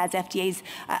futile as FDA's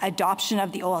adoption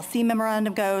of the OLC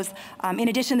memorandum goes. In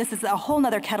addition, this is a whole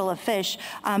other kettle of fish,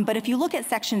 but if you look at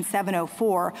Section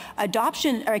 704,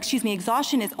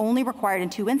 exhaustion is only required in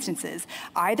two instances,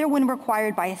 either when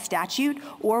required by a statute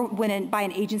or by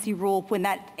an agency rule when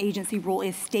that agency rule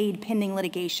is stayed pending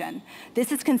litigation.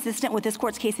 This is consistent with this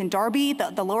court's case in Darby.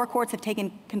 The lower courts have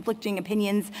taken conflicting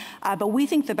opinions, but we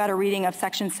think the better reading of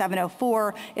Section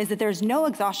 704 is that there's no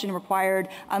exhaustion required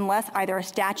unless either a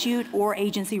statute or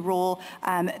agency rule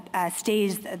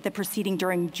stays the proceeding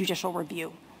during judicial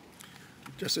review.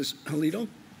 Justice Alito?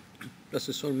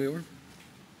 Justice Sotomayor?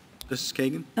 Justice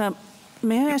Kagan?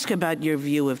 May I ask about your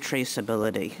view of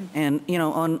traceability? And, you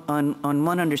know, on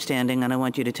one understanding, and I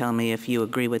want you to tell me if you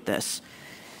agree with this,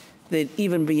 that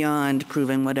even beyond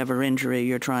proving whatever injury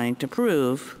you're trying to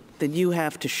prove, that you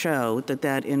have to show that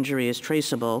that injury is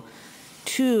traceable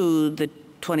to the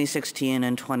 2016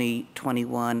 and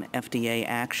 2021 FDA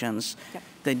actions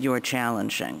that you're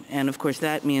challenging. And of course,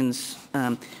 that means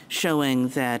showing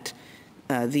that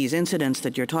these incidents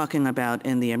that you're talking about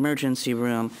in the emergency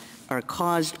room are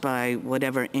caused by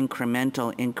whatever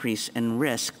incremental increase in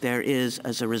risk there is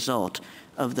as a result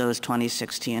of those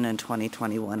 2016 and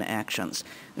 2021 actions.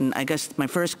 And I guess my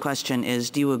first question is,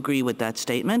 do you agree with that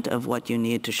statement of what you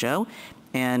need to show?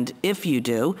 And if you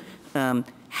do,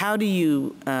 how do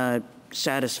you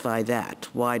satisfy that?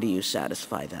 Why do you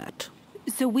satisfy that?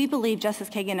 So we believe, Justice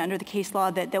Kagan, under the case law,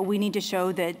 that we need to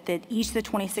show that each the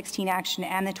 2016 action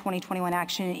and the 2021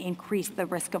 action increase the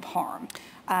risk of harm.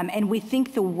 And we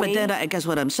think the way— But then I guess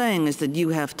what I'm saying is that you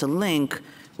have to link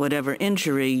whatever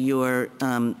injury your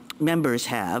members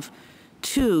have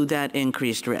to that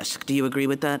increased risk. Do you agree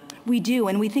with that? We do,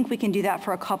 and we think we can do that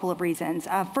for a couple of reasons.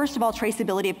 First of all,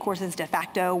 traceability, of course, is de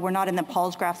facto. We're not in the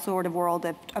Paul's graph sort of world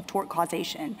of tort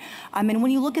causation. And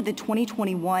when you look at the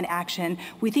 2021 action,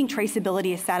 we think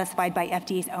traceability is satisfied by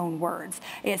FDA's own words.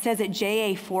 It says at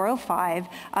JA 405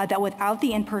 that without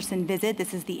the in-person visit,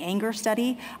 this is the anger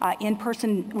study,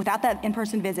 without that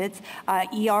in-person visits,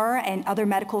 ER and other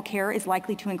medical care is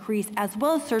likely to increase, as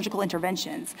well as surgical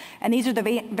interventions. And these are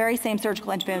the very same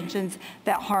surgical interventions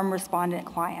that harm respondent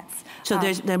clients. So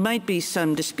there might be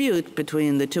some dispute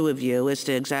between the two of you as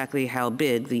to exactly how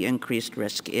big the increased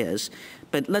risk is.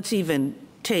 But let's even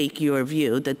take your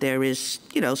view that there is,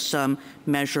 some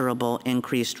measurable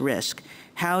increased risk.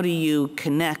 How do you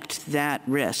connect that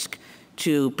risk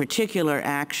to particular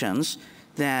actions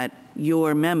that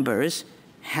your members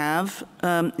have,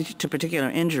 to particular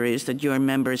injuries that your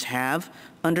members have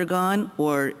undergone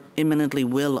or imminently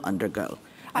will undergo?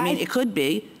 I mean, it could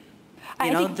be,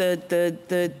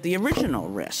 the original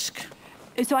risk.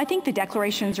 So I think the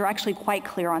declarations are actually quite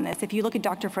clear on this. If you look at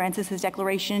Dr. Francis's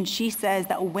declaration, she says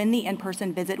that when the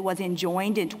in-person visit was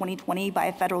enjoined in 2020 by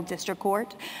a federal district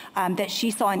court, that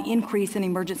she saw an increase in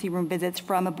emergency room visits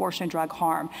from abortion drug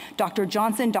harm. Dr.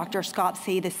 Johnson, Dr. Scott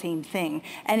say the same thing.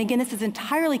 And again, this is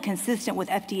entirely consistent with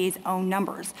FDA's own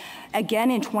numbers.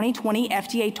 Again, in 2020,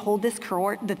 FDA told this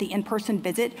court that the in-person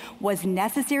visit was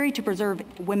necessary to preserve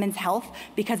women's health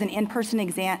because an in-person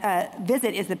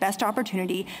visit is the best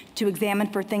opportunity to examine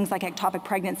for things like ectopic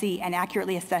pregnancy and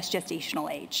accurately assess gestational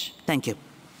age. Thank you.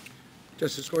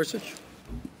 Justice Gorsuch?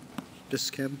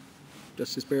 Justice Kavanaugh?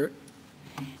 Justice Barrett?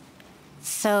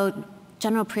 So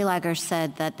General Prelager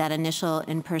said that that initial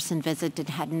in-person visit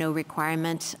had no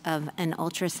requirement of an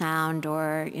ultrasound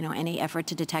or any effort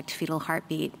to detect fetal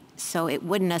heartbeat. So it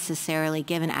wouldn't necessarily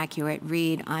give an accurate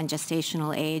read on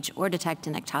gestational age or detect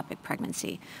an ectopic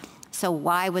pregnancy. So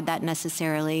why would that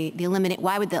necessarily,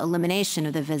 why would the elimination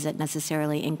of the visit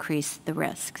necessarily increase the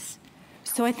risks?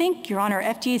 So I think, Your Honor,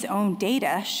 FDA's own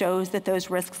data shows that those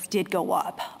risks did go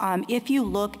up. If you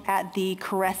look at the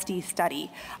Caresti study,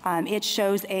 it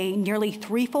shows a nearly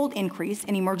threefold increase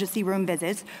in emergency room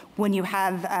visits when you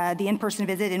have the in-person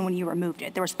visit and when you removed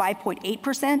it. There was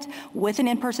 5.8% with an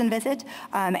in-person visit,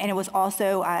 and it was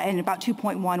also and about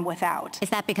 2.1 without. Is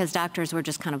that because doctors were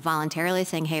just kind of voluntarily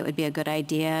saying, hey, it would be a good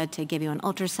idea to give you an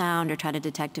ultrasound or try to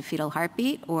detect a fetal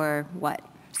heartbeat, or what?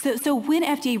 So when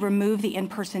FDA removed the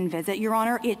in-person visit, Your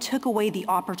Honor, it took away the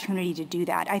opportunity to do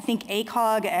that. I think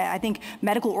ACOG, I think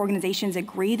medical organizations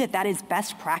agree that that is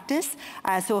best practice.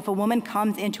 So if a woman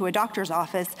comes into a doctor's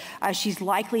office, she's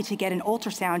likely to get an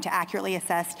ultrasound to accurately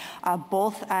assess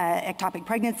both ectopic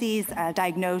pregnancies,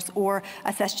 diagnose, or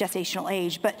assess gestational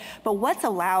age. But what's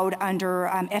allowed under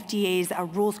FDA's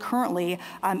rules currently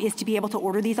is to be able to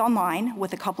order these online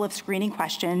with a couple of screening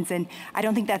questions, and I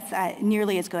don't think that's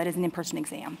nearly as good as an in-person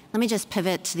exam. Let me just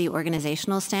pivot to the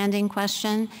organizational standing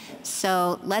question.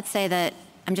 So let's say that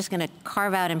I'm just going to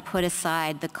carve out and put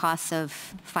aside the costs of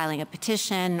filing a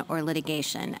petition or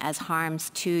litigation as harms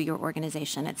to your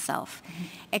organization itself. Mm-hmm.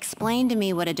 Explain to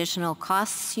me what additional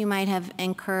costs you might have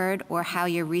incurred or how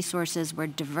your resources were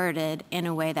diverted in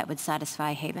a way that would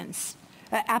satisfy Havens.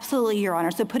 Absolutely, Your Honor.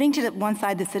 So putting to one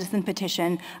side the citizen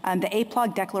petition, the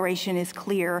APLOG declaration is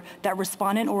clear that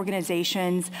respondent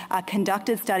organizations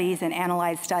conducted studies and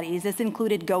analyzed studies. This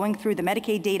included going through the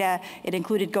Medicaid data. It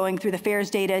included going through the FAERS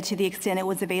data to the extent it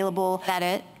was available. Is that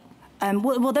it?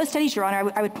 Well, those studies, Your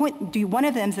Honor, I would point to one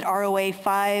of them is at ROA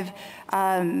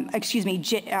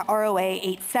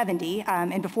 870,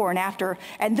 and before and after.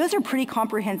 And those are pretty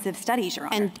comprehensive studies, Your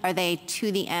Honor. And are they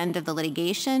to the end of the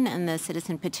litigation and the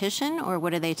citizen petition, or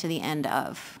what are they to the end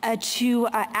of? To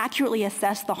accurately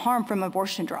assess the harm from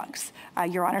abortion drugs,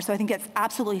 Your Honor. So I think that's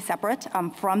absolutely separate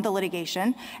from the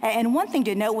litigation. And one thing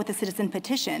to note with the citizen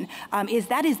petition is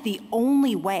that is the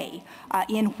only way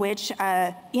in which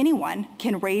anyone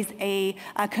can raise a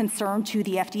a concern to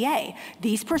the FDA.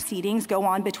 These proceedings go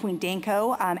on between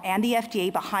Danco and the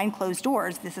FDA behind closed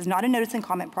doors. This is not a notice and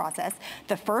comment process.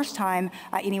 The first time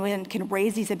anyone can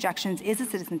raise these objections is a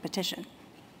citizen petition.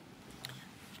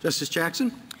 Justice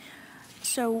Jackson?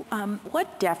 So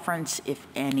what deference, if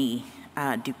any,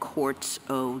 do courts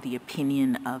owe the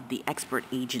opinion of the expert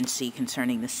agency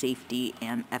concerning the safety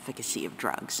and efficacy of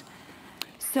drugs?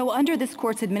 So under this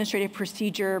court's administrative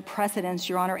procedure precedents,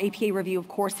 Your Honor, APA review, of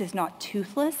course, is not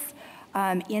toothless.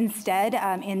 Instead,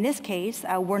 in this case,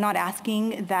 we're not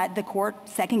asking that the court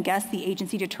second-guess the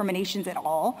agency determinations at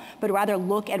all, but rather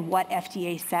look at what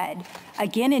FDA said.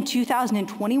 Again, in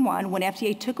 2021, when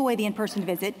FDA took away the in-person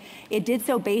visit, it did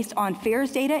so based on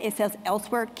FAERS data. It says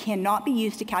elsewhere cannot be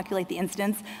used to calculate the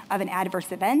incidence of an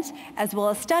adverse event, as well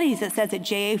as studies that says that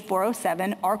JA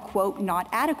 407 are, quote, not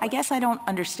adequate. I guess I don't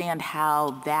understand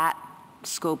how that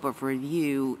scope of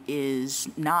review is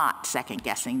not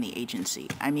second-guessing the agency.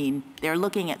 I mean, they're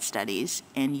looking at studies,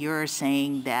 and you're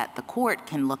saying that the court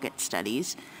can look at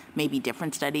studies, maybe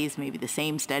different studies, maybe the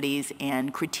same studies,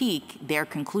 and critique their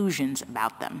conclusions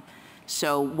about them.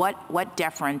 So what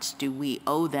deference do we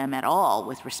owe them at all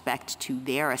with respect to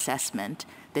their assessment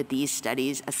that these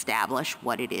studies establish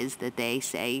what it is that they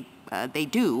say they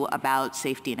do about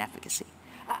safety and efficacy?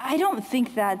 I don't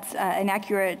think that's an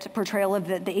accurate portrayal of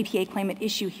the APA claim at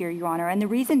issue here, Your Honor. And the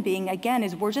reason being, again,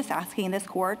 is we're just asking this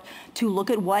court to look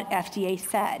at what FDA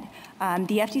said.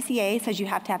 The FDCA says you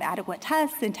have to have adequate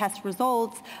tests and test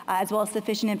results, as well as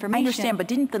sufficient information. I understand, but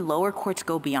didn't the lower courts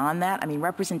go beyond that? I mean,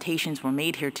 representations were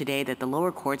made here today that the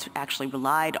lower courts actually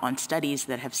relied on studies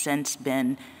that have since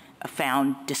been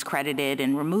found discredited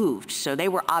and removed. So they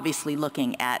were obviously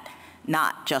looking at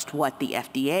not just what the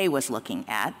FDA was looking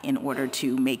at in order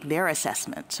to make their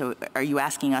assessment. So are you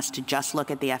asking us to just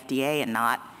look at the FDA and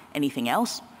not anything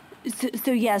else?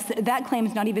 So yes, that claim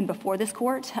is not even before this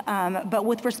court. But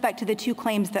with respect to the two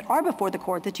claims that are before the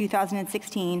court, the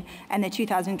 2016 and the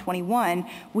 2021,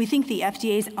 we think the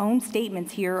FDA's own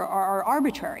statements here are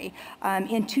arbitrary.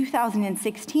 In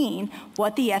 2016,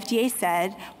 what the FDA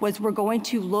said was we're going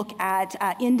to look at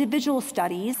individual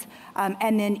studies,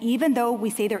 and then even though we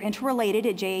say they're interrelated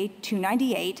at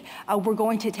J298, we're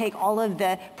going to take all of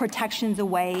the protections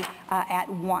away at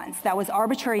once. That was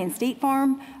arbitrary in State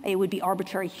Farm. It would be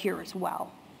arbitrary here as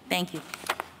well. Thank you.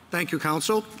 Thank you,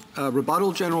 counsel.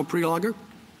 Rebuttal, General Prelogar.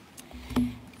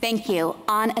 Thank you.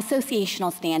 On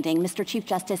associational standing, Mr. Chief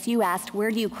Justice, you asked where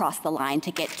do you cross the line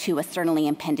to get to a certainly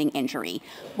impending injury.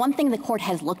 One thing the court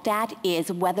has looked at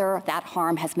is whether that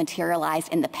harm has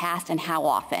materialized in the past and how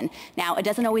often. Now, it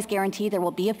doesn't always guarantee there will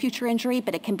be a future injury,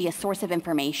 but it can be a source of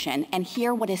information. And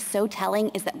here, what is so telling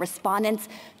is that respondents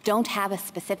don't have a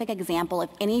specific example of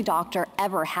any doctor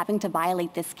ever having to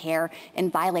violate this care in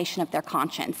violation of their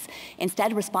conscience.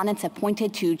 Instead, respondents have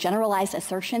pointed to generalized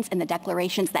assertions in the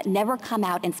declarations that never come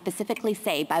out and specifically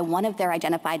say by one of their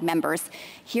identified members,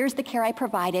 here's the care I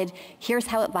provided, here's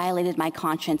how it violated my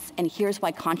conscience, and here's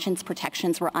why conscience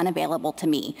protections were unavailable to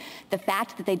me. The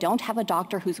fact that they don't have a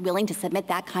doctor who's willing to submit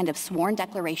that kind of sworn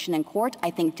declaration in court, I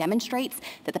think demonstrates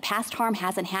that the past harm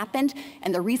hasn't happened,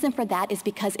 and the reason for that is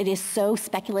because it is so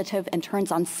speculative and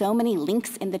turns on so many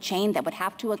links in the chain that would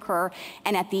have to occur,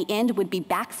 and at the end would be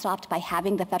backstopped by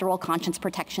having the federal conscience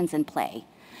protections in play.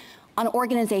 On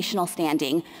organizational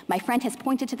standing, my friend has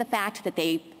pointed to the fact that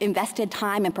they invested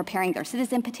time in preparing their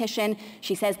citizen petition.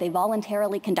 She says they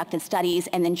voluntarily conducted studies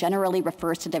and then generally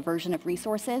refers to diversion of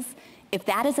resources. If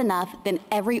that is enough, then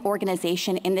every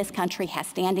organization in this country has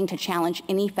standing to challenge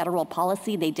any federal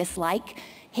policy they dislike.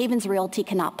 Havens Realty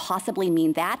cannot possibly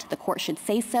mean that. The court should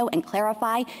say so and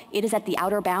clarify it is at the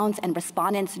outer bounds and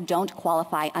respondents don't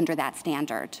qualify under that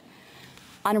standard.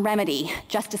 On remedy,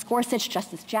 Justice Gorsuch,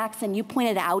 Justice Jackson, you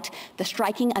pointed out the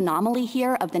striking anomaly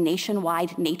here of the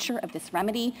nationwide nature of this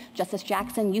remedy. Justice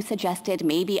Jackson, you suggested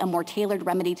maybe a more tailored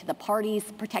remedy to the parties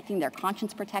protecting their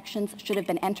conscience protections should have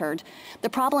been entered.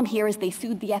 The problem here is they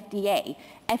sued the FDA.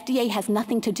 FDA has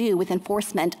nothing to do with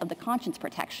enforcement of the conscience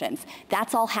protections.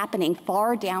 That's all happening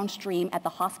far downstream at the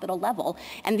hospital level,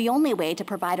 and the only way to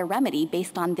provide a remedy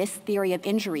based on this theory of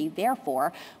injury,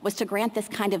 therefore, was to grant this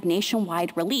kind of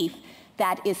nationwide relief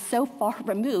that is so far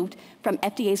removed from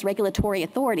FDA's regulatory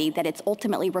authority that it's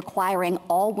ultimately requiring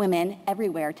all women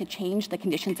everywhere to change the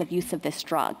conditions of use of this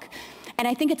drug. And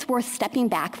I think it's worth stepping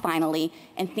back finally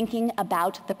and thinking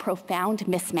about the profound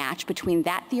mismatch between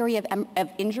that theory of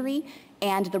injury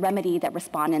and the remedy that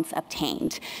respondents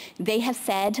obtained. They have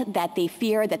said that they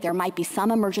fear that there might be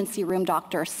some emergency room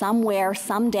doctor somewhere,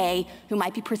 someday, who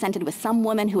might be presented with some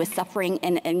woman who is suffering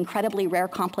an incredibly rare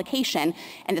complication,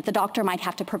 and that the doctor might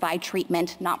have to provide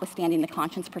treatment, notwithstanding the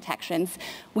conscience protections.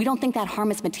 We don't think that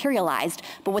harm is materialized,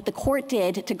 but what the court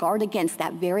did to guard against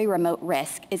that very remote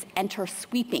risk is enter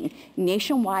sweeping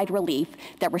nationwide relief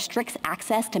that restricts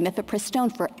access to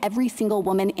mifepristone for every single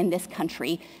woman in this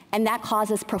country, and that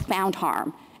causes profound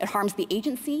harm. It harms the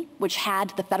agency, which had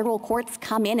the federal courts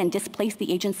come in and displace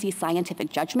the agency's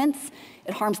scientific judgments.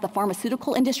 It harms the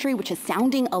pharmaceutical industry, which is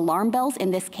sounding alarm bells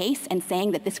in this case and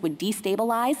saying that this would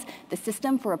destabilize the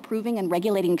system for approving and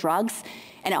regulating drugs.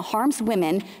 And it harms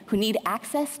women who need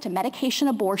access to medication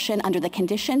abortion under the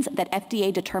conditions that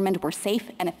FDA determined were safe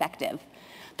and effective.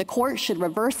 The court should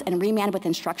reverse and remand with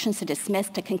instructions to dismiss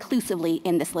to conclusively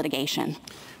end this litigation.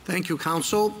 Thank you,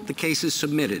 counsel. The case is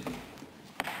submitted.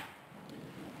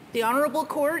 The Honorable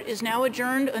Court is now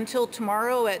adjourned until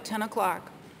tomorrow at 10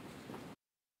 o'clock.